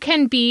 that you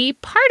can be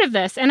part of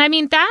this. And I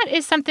mean, that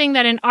is something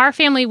that in our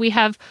family we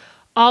have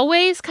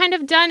always kind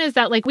of done, is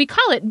that, like, we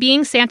call it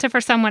being Santa for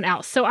someone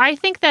else. So I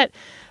think that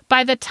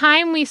by the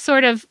time we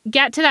sort of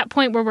get to that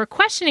point where we're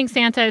questioning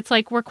Santa, it's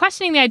like we're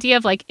questioning the idea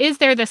of, like, is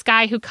there this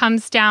guy who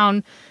comes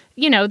down,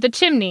 you know, the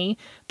chimney?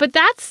 But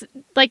that's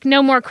like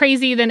no more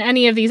crazy than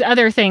any of these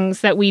other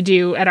things that we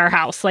do at our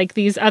house, like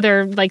these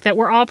other, like, that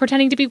we're all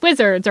pretending to be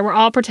wizards, or we're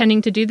all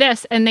pretending to do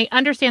this, and they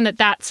understand that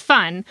that's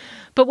fun.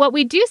 But what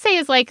we do say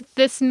is, like,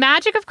 this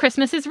magic of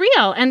Christmas is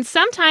real. And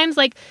sometimes,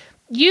 like,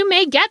 you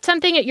may get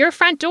something at your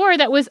front door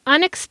that was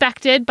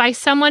unexpected by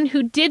someone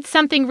who did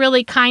something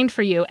really kind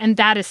for you, and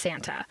that is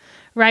Santa,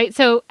 right?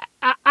 So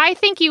I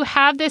think you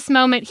have this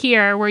moment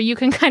here where you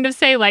can kind of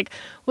say, like,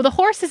 well, the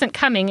horse isn't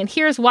coming, and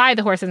here's why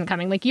the horse isn't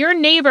coming. Like, your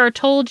neighbor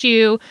told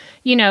you,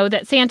 you know,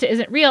 that Santa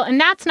isn't real, and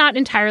that's not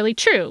entirely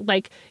true.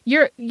 Like,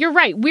 you're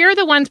right. We're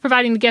the ones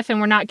providing the gift, and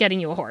we're not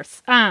getting you a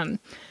horse.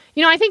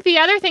 You know, I think the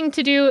other thing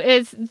to do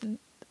is,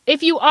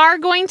 if you are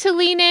going to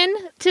lean in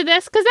to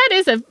this, because that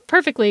is a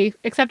perfectly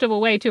acceptable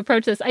way to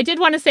approach this, I did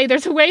want to say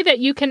there's a way that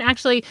you can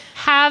actually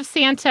have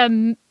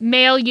Santa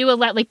mail you a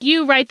letter. Like,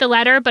 you write the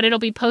letter, but it'll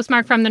be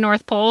postmarked from the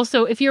North Pole.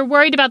 So if you're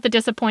worried about the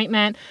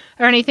disappointment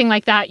or anything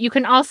like that, you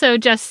can also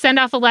just send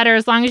off a letter,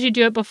 as long as you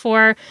do it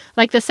before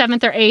like the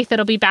 7th or 8th.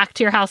 It'll be back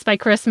to your house by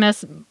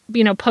Christmas,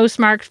 you know,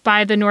 postmarked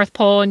by the North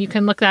Pole. And you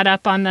can look that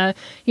up on the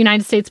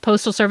United States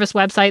Postal Service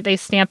website. They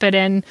stamp it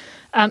in.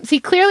 See,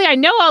 clearly I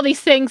know all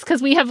these things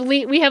because we have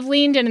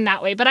leaned in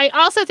that way. But I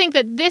also think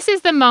that this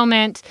is the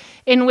moment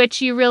in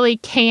which you really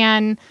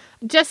can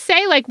just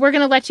say, like, we're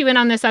going to let you in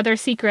on this other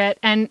secret.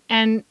 And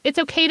it's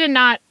okay to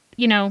not,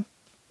 you know,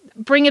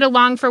 bring it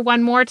along for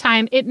one more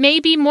time. It may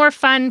be more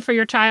fun for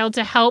your child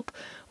to help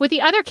with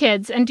the other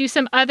kids and do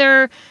some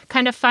other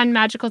kind of fun,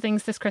 magical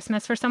things this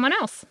Christmas for someone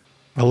else.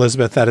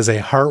 Elizabeth, that is a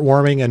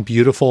heartwarming and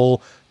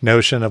beautiful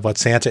notion of what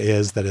Santa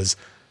is, that is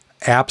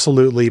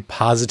absolutely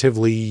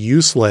positively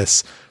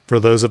useless for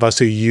those of us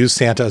who use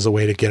Santa as a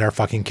way to get our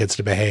fucking kids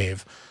to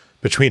behave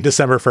between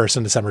December 1st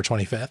and December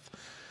 25th.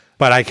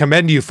 But I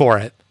commend you for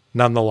it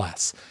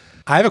nonetheless.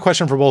 I have a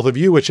question for both of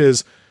you, which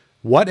is,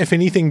 what, if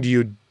anything, do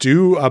you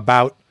do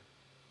about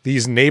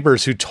these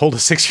neighbors who told a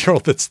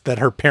 6-year-old that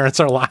her parents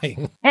are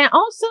lying? And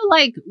also,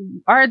 like,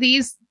 are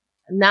these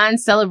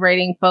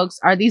non-celebrating folks,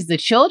 are these the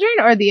children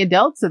or the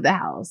adults of the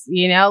house?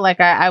 You know, like,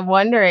 I'm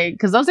wondering,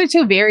 because those are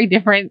two very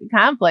different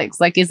conflicts.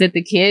 Like, is it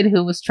the kid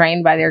who was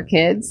trained by their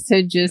kids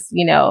to just,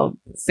 you know,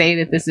 say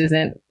that this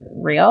isn't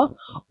real?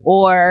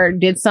 Or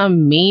did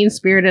some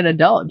mean-spirited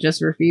adult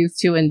just refuse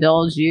to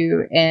indulge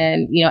you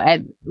and, you know,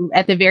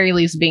 at the very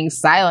least being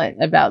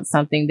silent about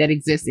something that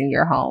exists in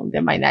your home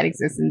that might not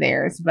exist in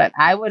theirs? But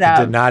I would... It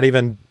did not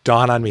even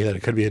dawn on me that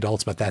it could be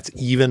adults, but that's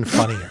even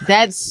funnier.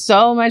 That's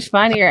so much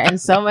funnier and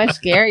so much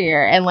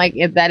scarier. And, like,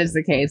 if that is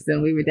the case,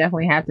 then we would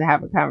definitely have to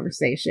have a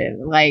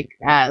conversation. Like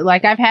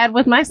I've had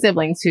with my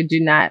siblings who do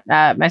not,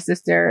 my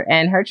sister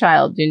and her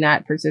child do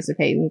not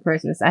participate in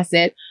Christmas. I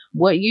said,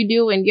 what you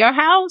do in your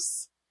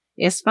house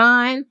is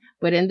fine,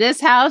 but in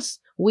this house,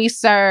 we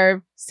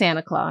serve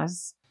Santa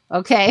Claus.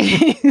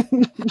 Okay.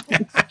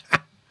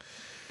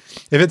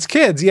 If it's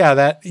kids, yeah,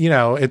 that, you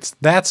know,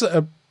 that's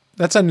a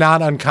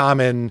not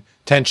uncommon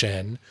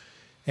tension.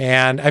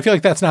 And I feel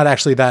like that's not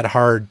actually that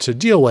hard to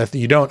deal with.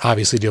 You don't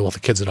obviously deal with the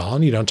kids at all,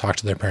 and you don't talk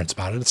to their parents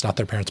about it. It's not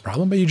their parents'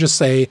 problem, but you just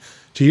say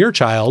to your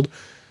child,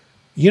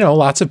 you know,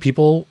 lots of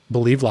people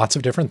believe lots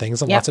of different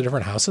things in lots of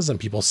different houses, and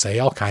people say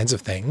all kinds of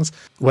things.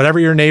 Whatever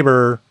your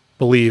neighbor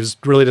believes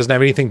really doesn't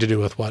have anything to do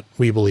with what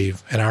we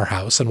believe in our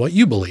house and what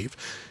you believe.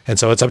 And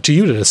so it's up to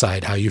you to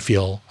decide how you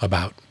feel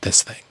about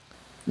this thing.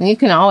 You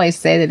can always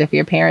say that if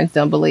your parents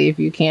don't believe,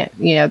 you can't,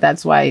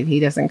 that's why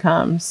he doesn't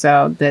come.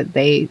 So that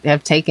they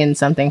have taken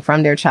something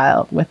from their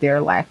child with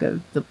their lack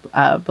of the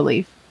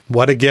belief.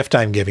 What a gift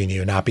I'm giving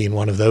you, not being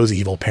one of those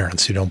evil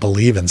parents who don't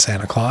believe in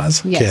Santa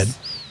Claus, Yes. kid.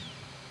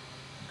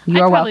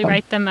 You're I'd probably welcome.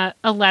 write them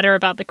a letter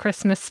about the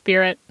Christmas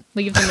spirit,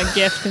 leave them a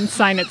gift, and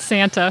sign it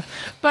Santa.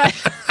 But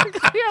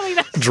clearly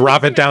that's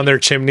Drop it down their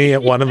chimney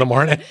at 1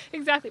 a.m.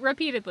 exactly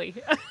repeatedly.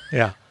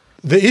 Yeah.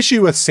 The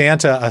issue with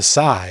Santa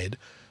aside,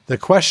 the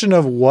question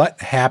of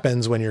what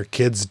happens when your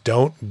kids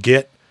don't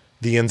get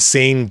the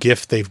insane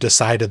gift they've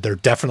decided they're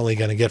definitely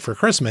going to get for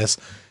Christmas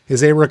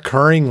is a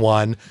recurring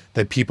one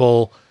that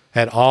people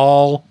at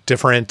all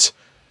different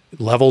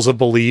levels of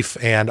belief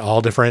and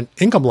all different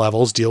income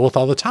levels deal with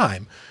all the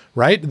time,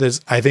 right?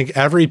 I think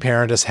every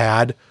parent has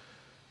had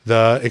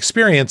the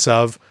experience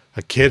of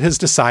a kid has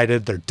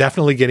decided they're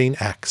definitely getting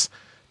X.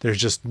 There's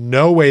just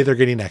no way they're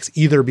getting X,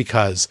 either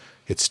because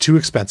it's too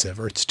expensive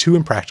or it's too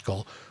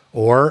impractical,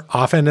 or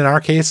often in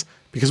our case,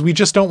 because we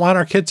just don't want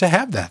our kid to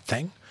have that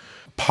thing.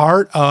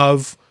 Part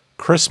of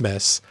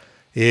Christmas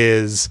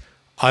is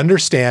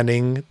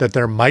understanding that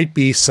there might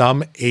be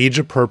some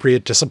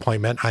age-appropriate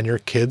disappointment on your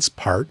kid's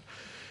part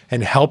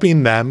and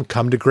helping them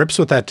come to grips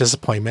with that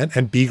disappointment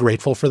and be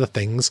grateful for the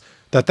things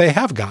that they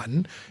have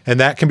gotten. And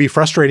that can be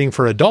frustrating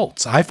for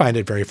adults. I find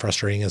it very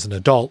frustrating as an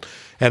adult.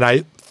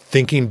 And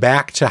thinking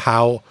back to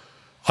how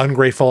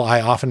ungrateful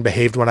I often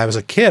behaved when I was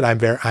a kid,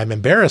 I'm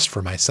embarrassed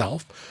for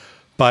myself.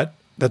 But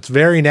that's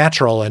very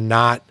natural and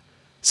not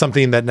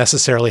something that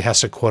necessarily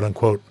has to, quote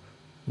unquote,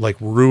 like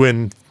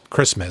ruin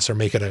Christmas or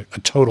make it a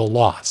total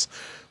loss.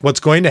 What's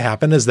going to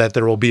happen is that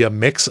there will be a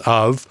mix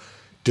of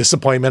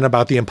disappointment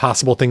about the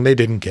impossible thing they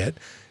didn't get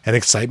and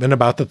excitement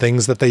about the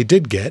things that they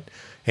did get.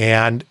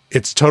 And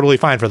it's totally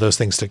fine for those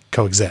things to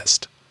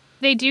coexist.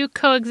 They do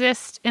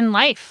coexist in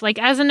life. Like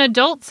as an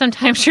adult,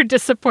 sometimes you're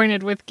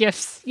disappointed with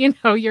gifts,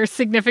 your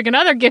significant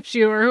other gives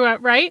you or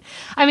whoever, right?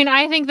 I mean,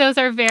 I think those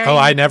are very... Oh,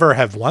 I never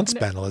have once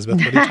been, Elizabeth.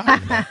 What are you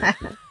talking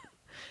about?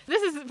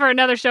 This is for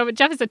another show, but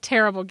Jeff is a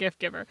terrible gift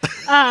giver.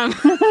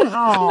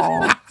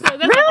 Oh, So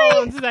that's a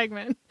whole own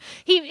segment.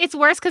 It's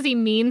worse because he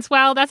means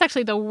well. That's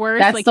actually the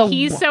worst. That's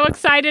he's so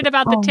excited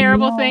about the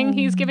terrible thing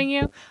he's giving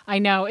you. I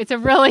know it's a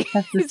really,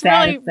 That's the it's really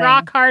saddest thing.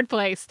 rock hard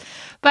place.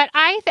 But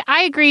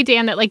I agree,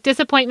 Dan, that like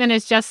disappointment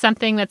is just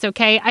something that's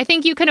okay. I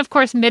think you can of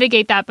course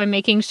mitigate that by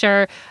making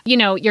sure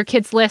your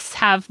kids' lists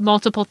have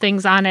multiple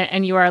things on it,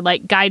 and you are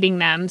like guiding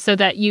them so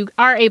that you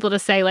are able to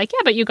say like, yeah,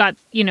 but you got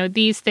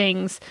these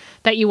things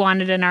that you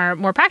wanted and are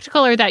more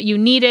practical or that you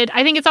needed.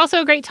 I think it's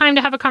also a great time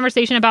to have a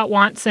conversation about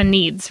wants and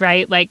needs,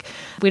 right? Like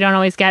we don't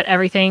always get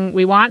everything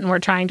we want, and we're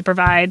trying to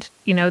provide,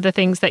 the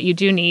things that you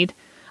do need.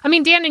 I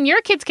mean, Dan, in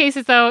your kids'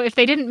 cases, though, if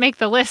they didn't make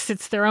the list,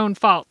 it's their own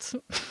fault.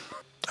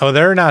 Oh,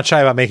 they're not shy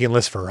about making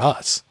lists for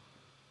us.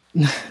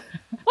 Why don't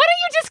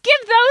you just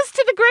give those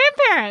to the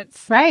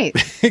grandparents? right.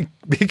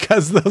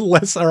 Because the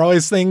lists are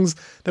always things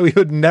that we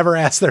would never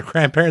ask their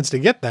grandparents to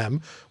get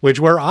them, which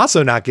we're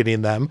also not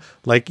getting them,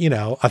 like,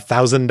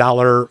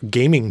 $1,000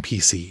 gaming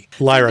PC.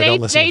 Lyra, don't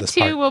listen to this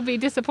They too part. will be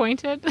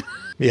disappointed.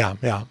 Yeah.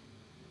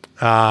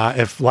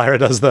 If Lyra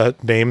does the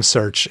name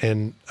search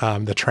in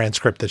the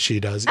transcript that she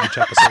does each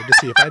episode to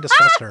see if I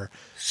discussed her,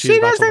 she's She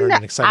about to doesn't learn know-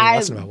 an exciting I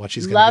lesson about what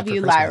she's going love to get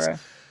for you, Christmas. Lyra.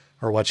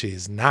 Or what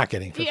she's not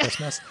getting for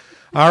Christmas.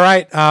 All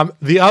right.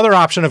 The other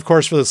option, of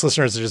course, for this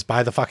listener is to just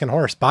buy the fucking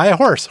horse. Buy a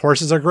horse.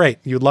 Horses are great.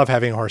 You'd love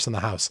having a horse in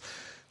the house.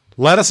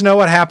 Let us know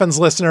what happens,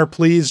 listener.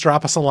 Please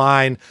drop us a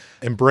line.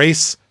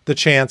 Embrace the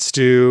chance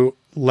to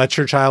let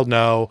your child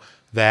know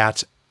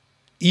that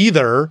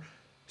either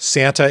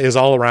Santa is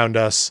all around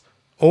us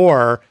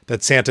or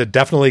that Santa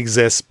definitely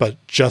exists, but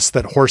just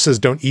that horses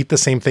don't eat the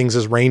same things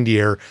as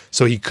reindeer,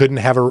 so he couldn't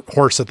have a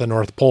horse at the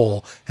North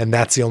Pole, and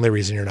that's the only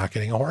reason you're not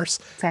getting a horse.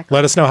 Exactly.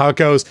 Let us know how it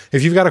goes.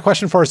 If you've got a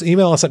question for us,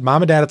 email us at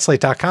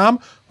momanddad@slate.com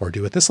or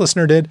do what this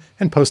listener did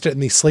and post it in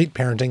the Slate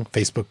Parenting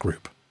Facebook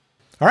group.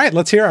 All right,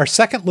 let's hear our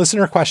second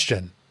listener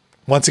question.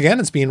 Once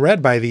again, it's being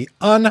read by the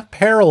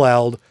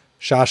unparalleled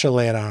Shasha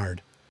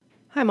Leonard.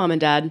 Hi, Mom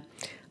and Dad.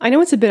 I know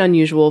it's a bit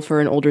unusual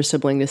for an older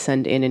sibling to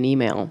send in an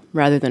email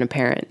rather than a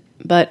parent,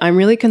 but I'm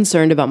really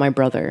concerned about my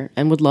brother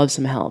and would love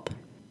some help.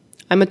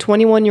 I'm a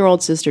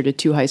 21-year-old sister to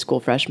 2 high school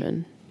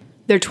freshmen.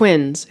 They're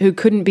twins who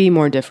couldn't be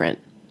more different.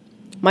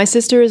 My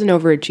sister is an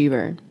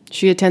overachiever.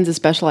 She attends a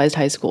specialized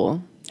high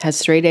school, has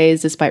straight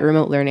A's despite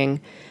remote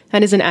learning,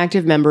 and is an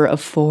active member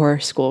of 4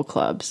 school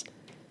clubs.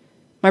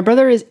 My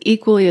brother is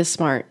equally as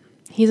smart.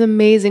 He's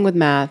amazing with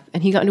math,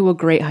 and he got into a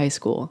great high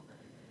school.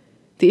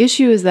 The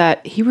issue is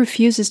that he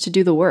refuses to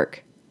do the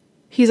work.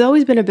 He's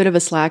always been a bit of a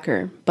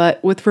slacker,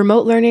 but with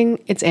remote learning,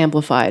 it's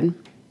amplified.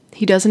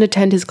 He doesn't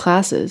attend his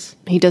classes,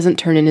 he doesn't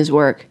turn in his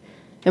work,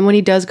 and when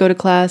he does go to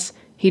class,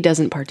 he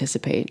doesn't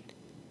participate.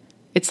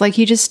 It's like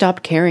he just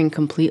stopped caring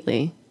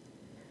completely.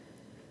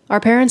 Our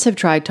parents have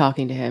tried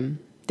talking to him.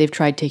 They've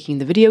tried taking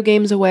the video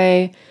games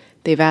away,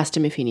 they've asked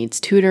him if he needs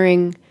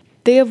tutoring,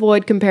 They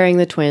avoid comparing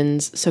the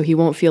twins so he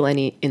won't feel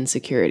any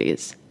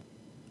insecurities.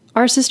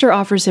 Our sister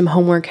offers him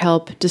homework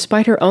help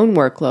despite her own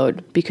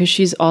workload because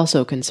she's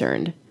also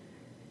concerned.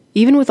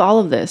 Even with all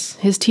of this,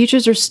 his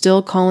teachers are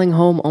still calling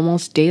home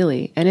almost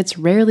daily, and it's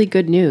rarely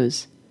good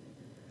news.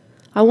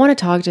 I want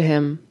to talk to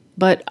him,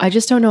 but I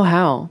just don't know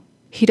how.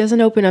 He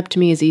doesn't open up to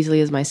me as easily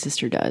as my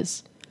sister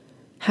does.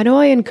 How do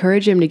I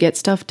encourage him to get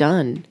stuff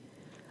done?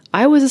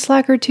 I was a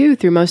slacker too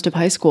through most of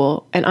high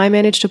school, and I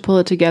managed to pull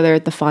it together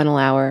at the final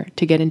hour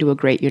to get into a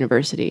great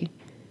university.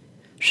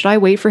 Should I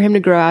wait for him to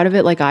grow out of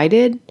it like I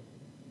did?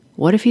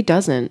 What if he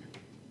doesn't?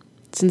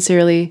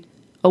 Sincerely,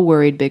 a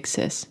worried big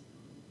sis.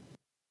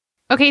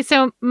 Okay,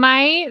 so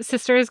my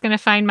sister is going to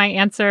find my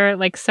answer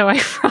like so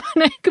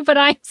ironic, but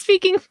I'm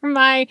speaking from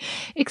my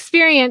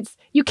experience.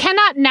 You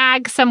cannot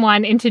nag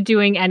someone into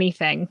doing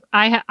anything.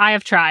 I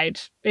have tried.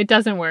 It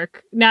doesn't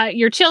work. Now,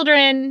 your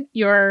children,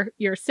 your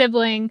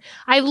sibling.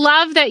 I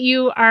love that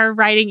you are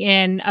writing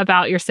in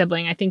about your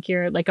sibling. I think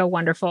you're like a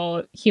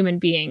wonderful human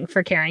being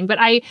for caring. But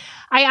I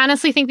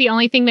honestly think the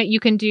only thing that you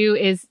can do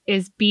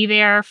is be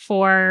there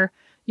for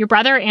your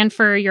brother and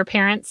for your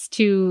parents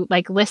to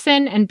like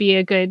listen and be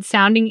a good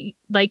sounding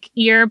like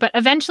ear. But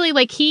eventually,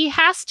 like, he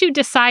has to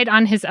decide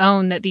on his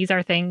own that these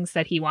are things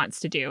that he wants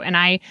to do. And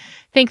I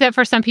think that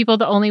for some people,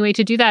 the only way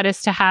to do that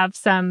is to have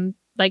some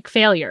like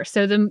failure.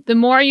 So the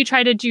more you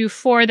try to do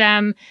for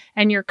them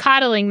and you're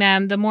coddling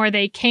them, the more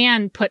they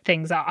can put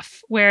things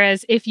off.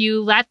 Whereas if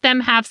you let them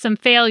have some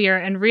failure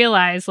and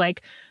realize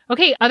like,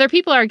 okay, other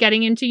people are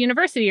getting into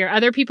university or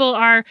other people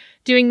are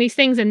doing these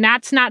things and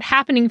that's not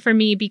happening for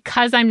me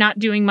because I'm not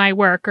doing my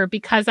work or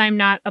because I'm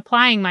not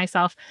applying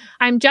myself.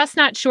 I'm just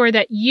not sure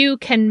that you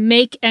can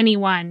make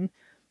anyone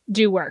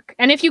do work.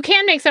 And if you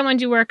can make someone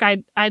do work,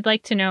 I'd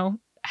like to know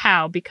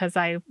how, because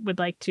I would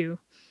like to.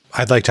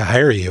 I'd like to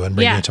hire you and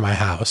bring you to my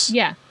house.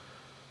 Yeah.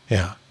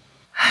 Yeah.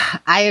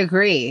 I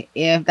agree.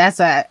 If that's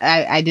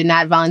I did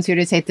not volunteer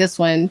to take this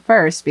one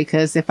first,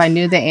 because if I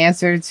knew the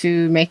answer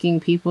to making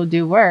people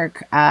do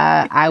work,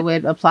 I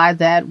would apply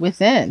that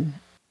within.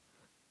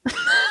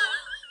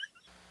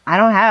 I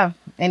don't have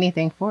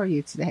anything for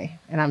you today,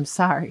 and I'm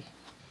sorry.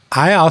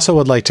 I also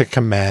would like to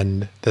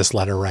commend this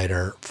letter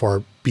writer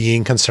for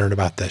being concerned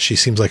about this. She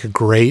seems like a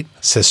great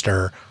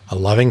sister, a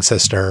loving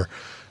sister.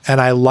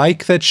 And I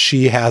like that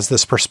she has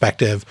this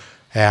perspective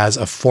as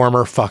a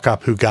former fuck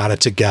up who got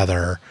it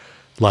together,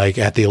 like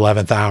at the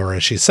 11th hour,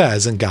 as she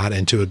says, and got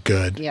into a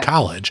good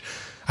college.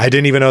 I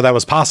didn't even know that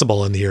was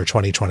possible in the year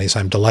 2020. So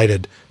I'm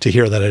delighted to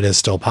hear that it is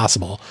still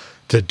possible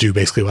to do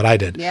basically what I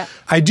did. Yeah.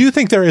 I do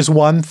think there is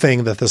one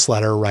thing that this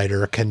letter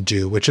writer can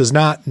do, which is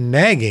not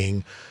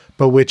nagging,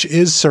 but which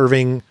is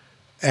serving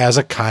as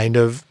a kind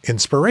of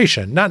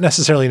inspiration. Not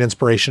necessarily an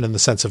inspiration in the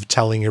sense of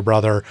telling your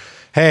brother,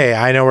 hey,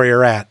 I know where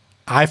you're at.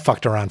 I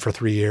fucked around for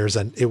 3 years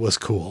and it was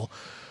cool.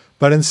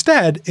 But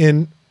instead,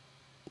 in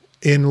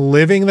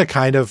living the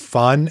kind of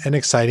fun and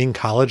exciting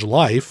college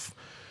life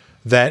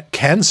that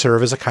can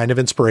serve as a kind of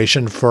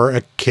inspiration for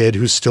a kid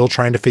who's still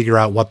trying to figure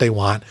out what they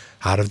want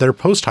out of their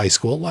post-high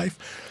school life.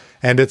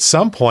 And at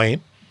some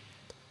point,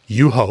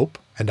 you hope,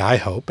 and I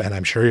hope, and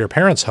I'm sure your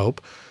parents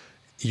hope,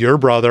 your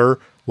brother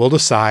will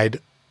decide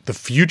the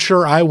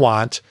future I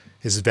want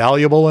is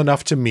valuable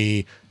enough to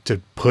me to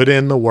put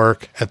in the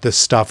work at this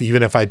stuff,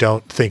 even if I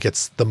don't think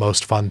it's the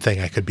most fun thing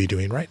I could be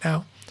doing right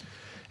now.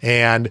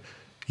 And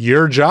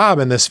your job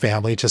in this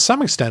family, to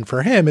some extent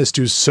for him, is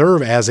to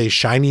serve as a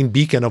shining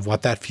beacon of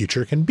what that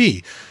future can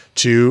be,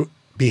 to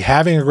be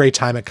having a great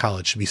time at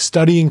college, to be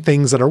studying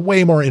things that are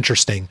way more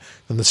interesting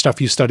than the stuff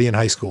you study in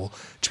high school,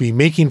 to be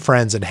making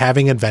friends and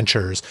having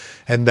adventures,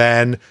 and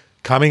then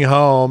coming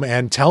home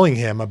and telling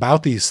him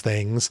about these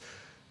things,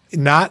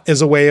 not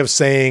as a way of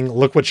saying,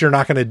 look what you're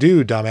not going to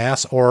do,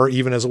 dumbass, or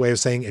even as a way of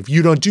saying, if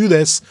you don't do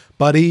this,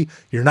 buddy,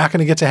 you're not going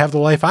to get to have the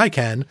life I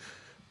can,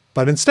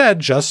 but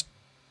instead just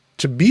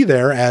to be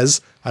there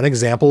as an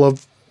example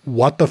of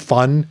what the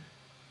fun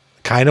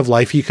kind of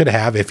life he could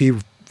have if he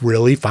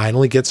really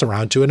finally gets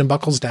around to it and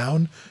buckles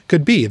down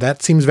could be.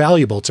 That seems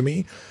valuable to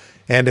me.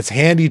 And it's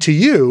handy to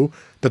you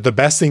that the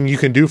best thing you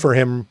can do for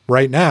him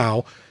right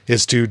now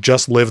is to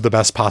just live the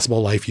best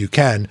possible life you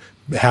can,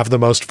 have the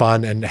most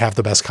fun, and have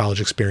the best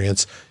college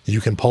experience you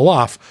can pull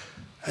off.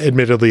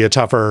 Admittedly, a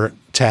tougher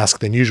task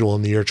than usual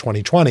in the year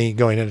 2020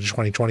 going into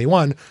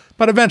 2021,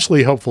 but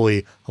eventually,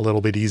 hopefully, a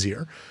little bit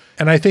easier.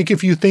 And I think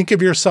if you think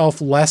of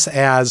yourself less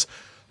as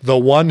the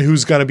one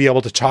who's going to be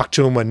able to talk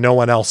to him when no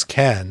one else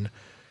can,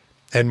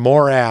 and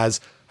more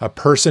as a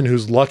person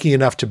who's lucky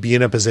enough to be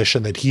in a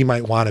position that he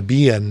might want to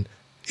be in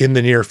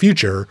the near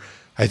future,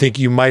 I think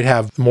you might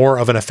have more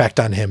of an effect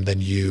on him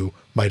than you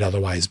might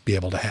otherwise be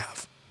able to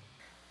have.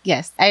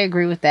 Yes, I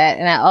agree with that.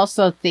 And I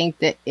also think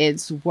that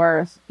it's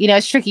worth,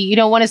 it's tricky. You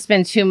don't want to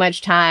spend too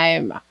much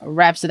time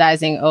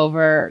rhapsodizing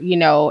over,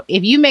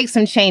 if you make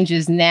some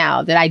changes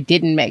now that I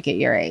didn't make at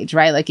your age,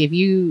 right? Like if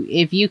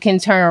you can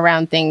turn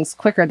around things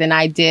quicker than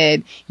I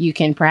did, you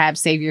can perhaps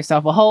save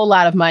yourself a whole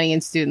lot of money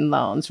in student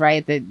loans,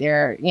 right? That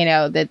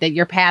that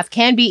your path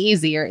can be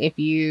easier if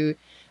you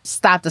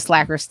stop the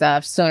slacker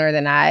stuff sooner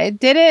than I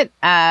did it.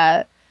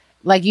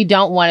 like, you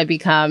don't want to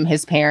become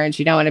his parents.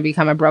 You don't want to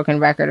become a broken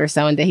record or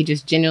someone that he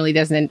just genuinely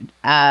doesn't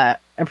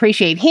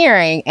appreciate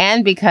hearing.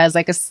 And because,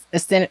 like,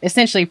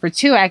 essentially for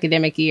 2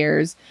 academic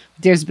years,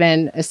 there's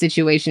been a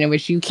situation in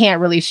which you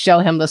can't really show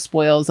him the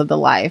spoils of the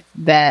life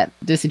that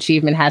this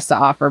achievement has to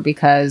offer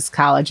because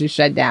college is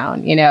shut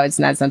down. You know, it's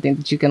not something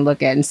that you can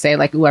look at and say,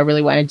 like, ooh, I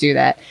really want to do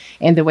that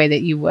in the way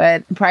that you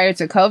would prior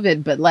to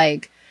COVID. But,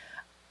 like,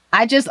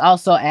 I just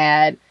also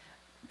add,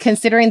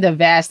 considering the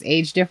vast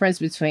age difference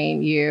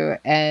between you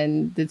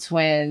and the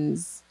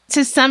twins,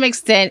 to some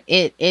extent,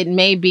 it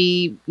may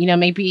be, you know,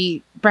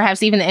 maybe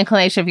perhaps even the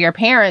inclination of your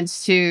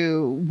parents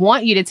to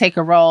want you to take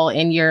a role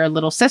in your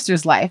little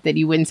sister's life that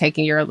you wouldn't take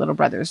in your little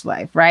brother's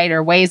life, right?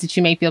 Or ways that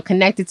you may feel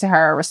connected to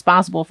her, or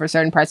responsible for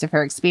certain parts of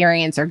her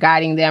experience, or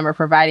guiding them, or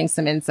providing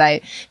some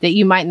insight that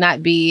you might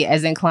not be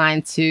as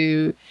inclined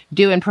to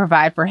do and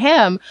provide for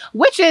him,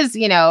 which is,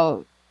 you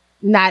know,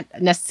 not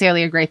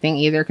necessarily a great thing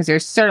either, because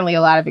there's certainly a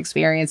lot of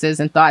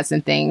experiences and thoughts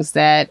and things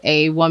that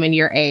a woman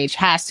your age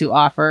has to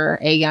offer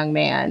a young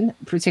man,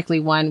 particularly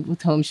one with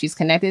whom she's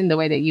connected in the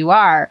way that you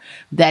are,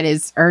 that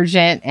is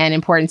urgent and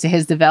important to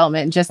his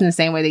development, just in the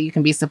same way that you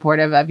can be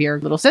supportive of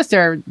your little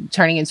sister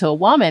turning into a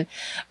woman.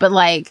 But,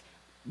 like,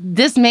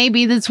 this may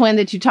be the twin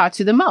that you talk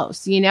to the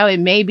most. You know, it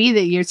may be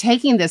that you're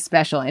taking this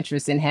special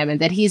interest in him, and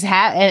that he's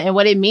and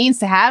what it means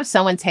to have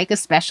someone take a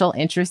special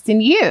interest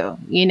in you,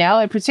 you know,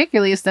 and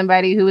particularly as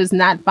somebody who is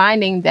not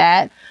finding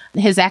that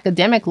his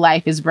academic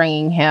life is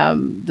bringing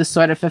him the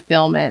sort of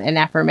fulfillment and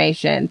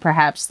affirmation,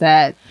 perhaps,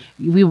 that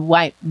we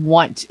might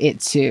want it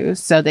to,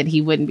 so that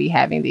he wouldn't be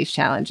having these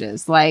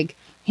challenges. Like,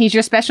 he's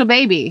your special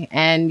baby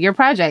and your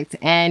project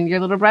and your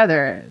little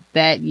brother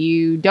that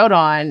you dote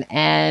on,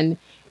 and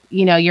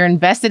you know, you're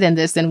invested in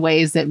this in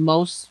ways that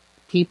most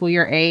people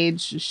your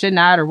age should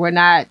not or would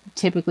not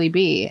typically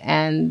be.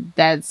 And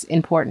that's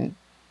important.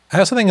 I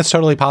also think it's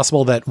totally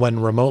possible that when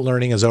remote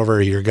learning is over,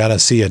 you're going to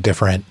see a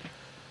different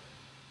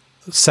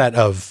set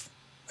of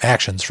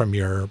actions from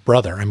your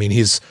brother. I mean,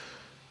 he's,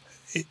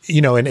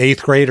 you know, in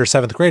 8th grade or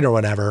 7th grade or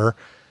whatever,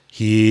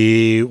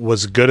 he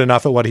was good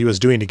enough at what he was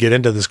doing to get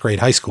into this great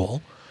high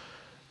school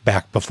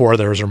back before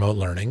there was remote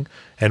learning.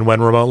 And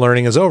when remote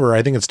learning is over,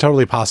 I think it's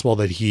totally possible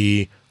that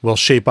he will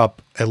shape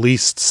up at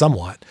least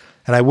somewhat.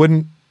 And I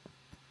wouldn't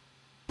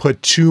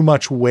put too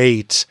much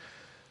weight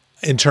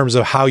in terms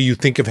of how you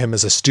think of him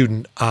as a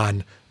student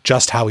on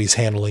just how he's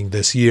handling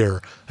this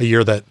year, a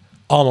year that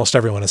almost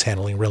everyone is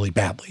handling really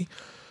badly.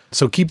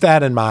 So keep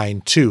that in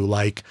mind too.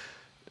 Like,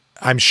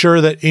 I'm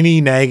sure that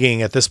any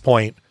nagging at this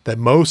point that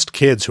most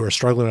kids who are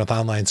struggling with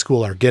online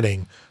school are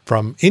getting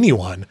from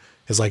anyone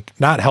is, like,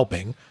 not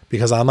helping,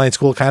 because online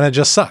school kind of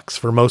just sucks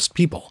for most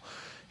people.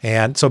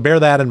 And so bear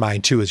that in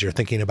mind too, as you're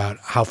thinking about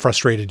how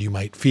frustrated you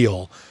might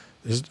feel.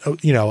 There's,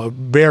 you know, a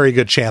very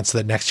good chance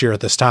that next year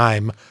at this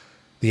time,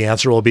 the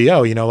answer will be,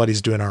 oh, you know what,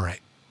 he's doing all right,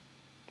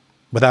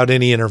 without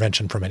any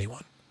intervention from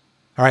anyone.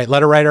 All right,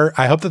 letter writer,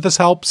 I hope that this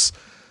helps.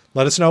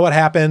 Let us know what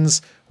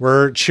happens.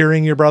 We're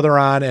cheering your brother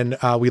on, and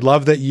we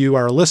love that you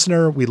are a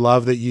listener. We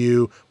love that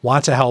you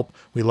want to help.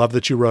 We love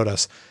that you wrote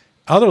us.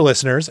 Other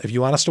listeners, if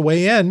you want us to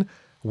weigh in,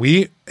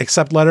 we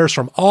accept letters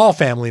from all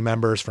family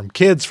members, from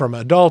kids, from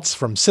adults,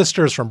 from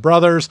sisters, from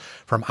brothers,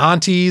 from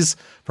aunties,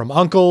 from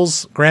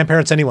uncles,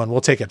 grandparents, anyone.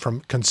 We'll take it.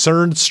 From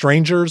concerned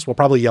strangers, we'll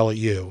probably yell at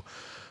you.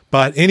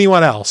 But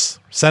anyone else,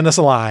 send us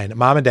a line,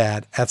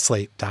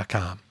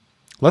 momanddad@slate.com.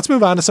 Let's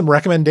move on to some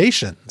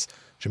recommendations.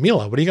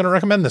 Jamila, what are you going to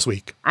recommend this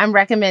week? I'm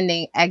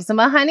recommending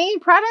eczema honey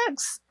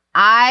products.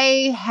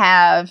 I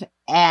have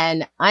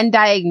an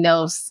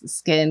undiagnosed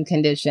skin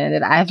condition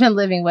that I've been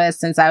living with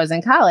since I was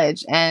in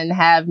college, and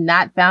have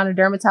not found a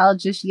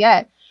dermatologist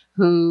yet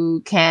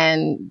who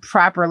can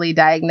properly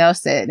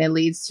diagnose it. And it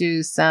leads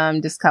to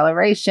some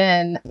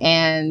discoloration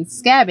and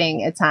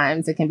scabbing at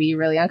times. It can be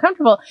really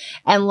uncomfortable.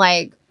 And,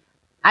 like,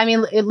 I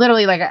mean, it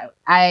literally, like,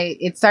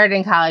 it started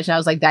in college, and I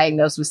was, like,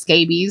 diagnosed with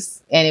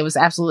scabies, and it was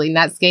absolutely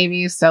not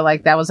scabies. So,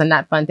 like, that was a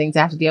not fun thing to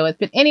have to deal with.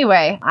 But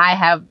anyway, I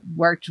have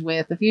worked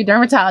with a few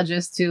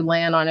dermatologists to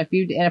land on a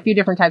few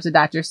different types of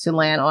doctors to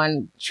land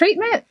on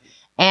treatment.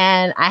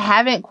 And I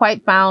haven't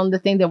quite found the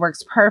thing that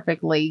works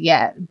perfectly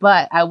yet.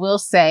 But I will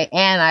say,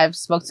 and I've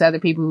spoke to other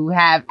people who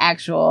have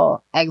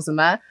actual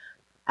eczema,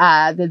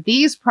 that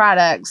these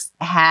products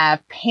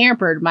have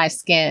pampered my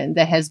skin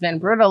that has been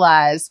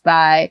brutalized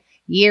by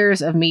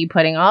years of me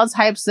putting all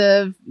types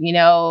of, you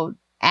know,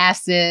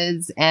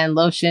 acids and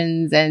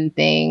lotions and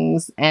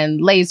things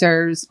and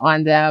lasers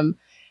on them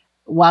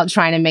while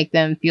trying to make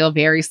them feel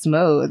very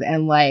smooth.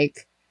 And,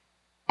 like,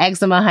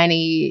 eczema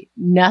honey,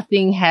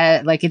 nothing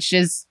had, like, it's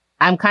just,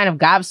 I'm kind of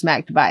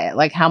gobsmacked by it,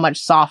 like how much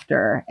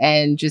softer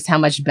and just how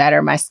much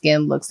better my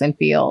skin looks and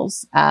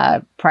feels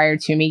prior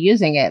to me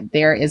using it.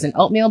 There is an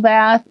oatmeal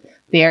bath.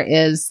 There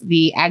is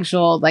the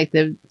actual, like,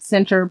 the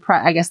center,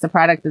 I guess the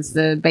product that's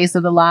the base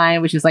of the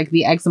line, which is like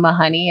the eczema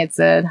honey. It's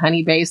a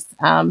honey-based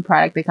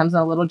product that comes in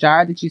a little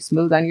jar that you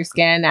smooth on your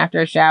skin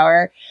after a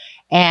shower.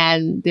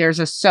 And there's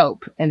a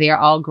soap, and they are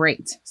all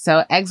great.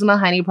 So eczema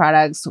honey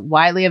products,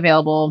 widely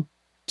available.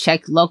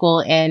 Check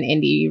local and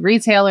indie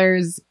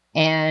retailers.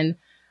 And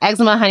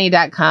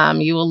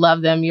eczemahoney.com. You will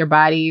love them. Your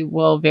body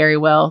will very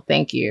well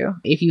thank you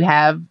if you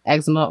have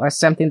eczema or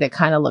something that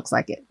kind of looks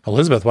like it.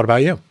 Elizabeth, what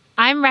about you?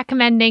 I'm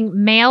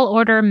recommending Mail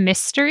Order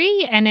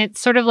Mystery, and it's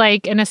sort of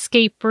like an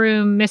escape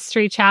room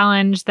mystery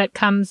challenge that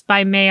comes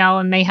by mail,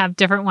 and they have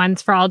different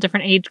ones for all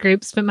different age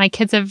groups, but my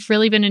kids have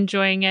really been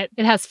enjoying it.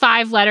 It has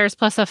 5 letters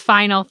plus a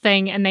final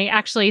thing, and they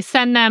actually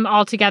send them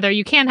all together.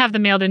 You can have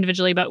them mailed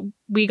individually, but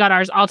we got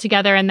ours all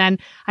together, and then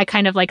I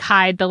kind of like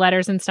hide the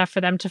letters and stuff for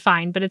them to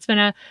find. But it's been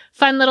a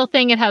fun little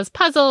thing. It has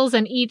puzzles,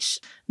 and each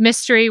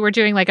mystery, we're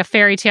doing like a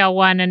fairy tale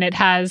one, and it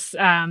has,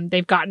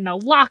 they've gotten a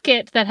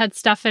locket that had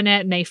stuff in it,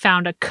 and they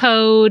found a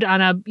code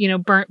on a,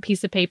 burnt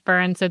piece of paper.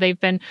 And so they've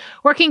been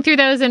working through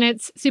those, and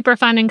it's super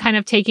fun and kind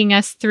of taking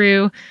us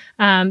through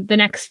the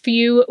next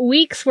few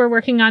weeks. We're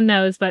working on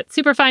those, but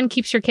super fun,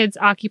 keeps your kids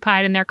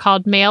occupied, and they're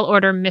called Mail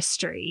Order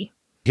Mystery.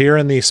 Here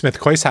in the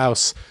Smith-Kois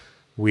house,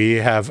 we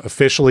have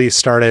officially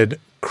started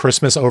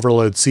Christmas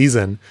overload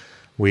season.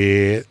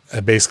 We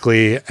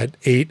basically at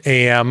 8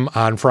 a.m.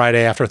 on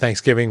Friday after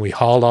Thanksgiving, we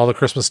hauled all the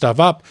Christmas stuff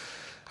up.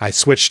 I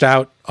switched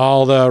out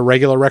all the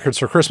regular records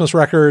for Christmas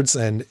records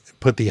and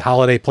put the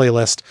holiday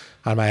playlist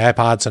on my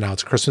iPod. So now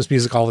it's Christmas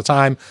music all the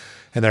time.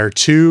 And there are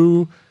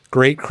 2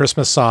 great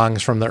Christmas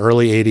songs from the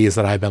early 80s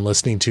that I've been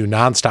listening to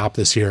nonstop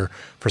this year.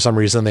 For some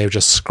reason, they've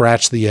just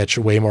scratched the itch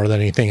way more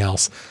than anything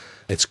else.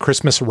 It's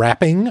Christmas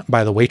Wrapping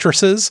by the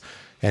Waitresses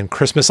and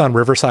Christmas on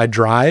Riverside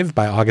Drive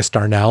by August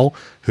Darnell,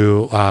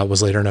 who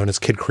was later known as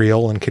Kid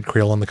Creole and Kid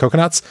Creole and the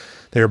Coconuts.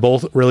 They are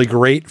both really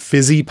great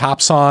fizzy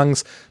pop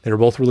songs. They were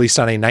both released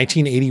on a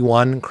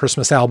 1981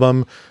 Christmas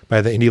album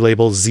by the indie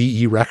label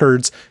ZE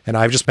Records. And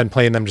I've just been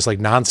playing them just like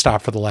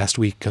nonstop for the last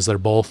week because they're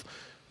both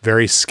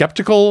very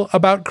skeptical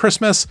about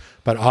Christmas,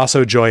 but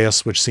also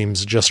joyous, which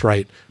seems just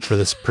right for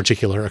this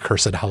particular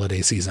accursed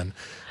holiday season.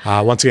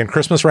 Once again,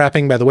 Christmas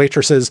Wrapping by the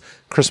Waitresses,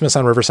 Christmas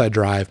on Riverside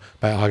Drive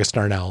by August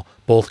Darnell.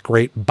 Both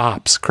great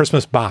bops,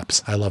 Christmas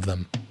bops. I love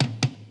them.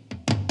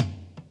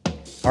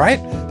 All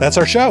right, that's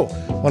our show.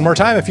 One more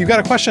time, if you've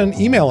got a question,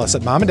 email us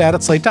at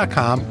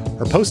momanddad@slate.com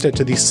or post it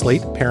to the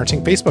Slate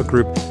Parenting Facebook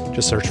group.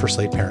 Just search for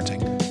Slate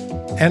Parenting.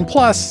 And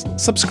plus,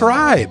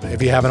 subscribe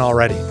if you haven't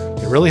already.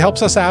 It really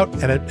helps us out,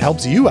 and it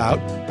helps you out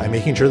by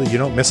making sure that you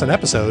don't miss an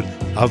episode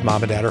of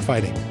Mom and Dad Are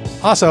Fighting.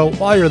 Also,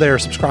 while you're there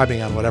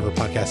subscribing on whatever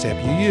podcast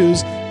app you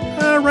use,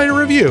 write a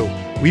review.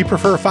 We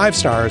prefer 5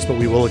 stars, but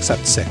we will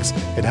accept 6.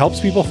 It helps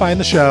people find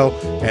the show,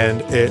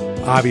 and it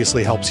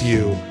obviously helps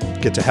you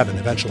get to heaven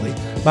eventually.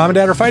 Mom and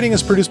Dad Are Fighting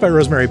is produced by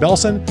Rosemary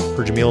Belson.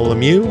 For Jamila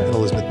Lemieux and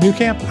Elizabeth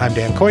Newcamp, I'm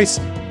Dan Kois.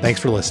 Thanks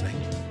for listening.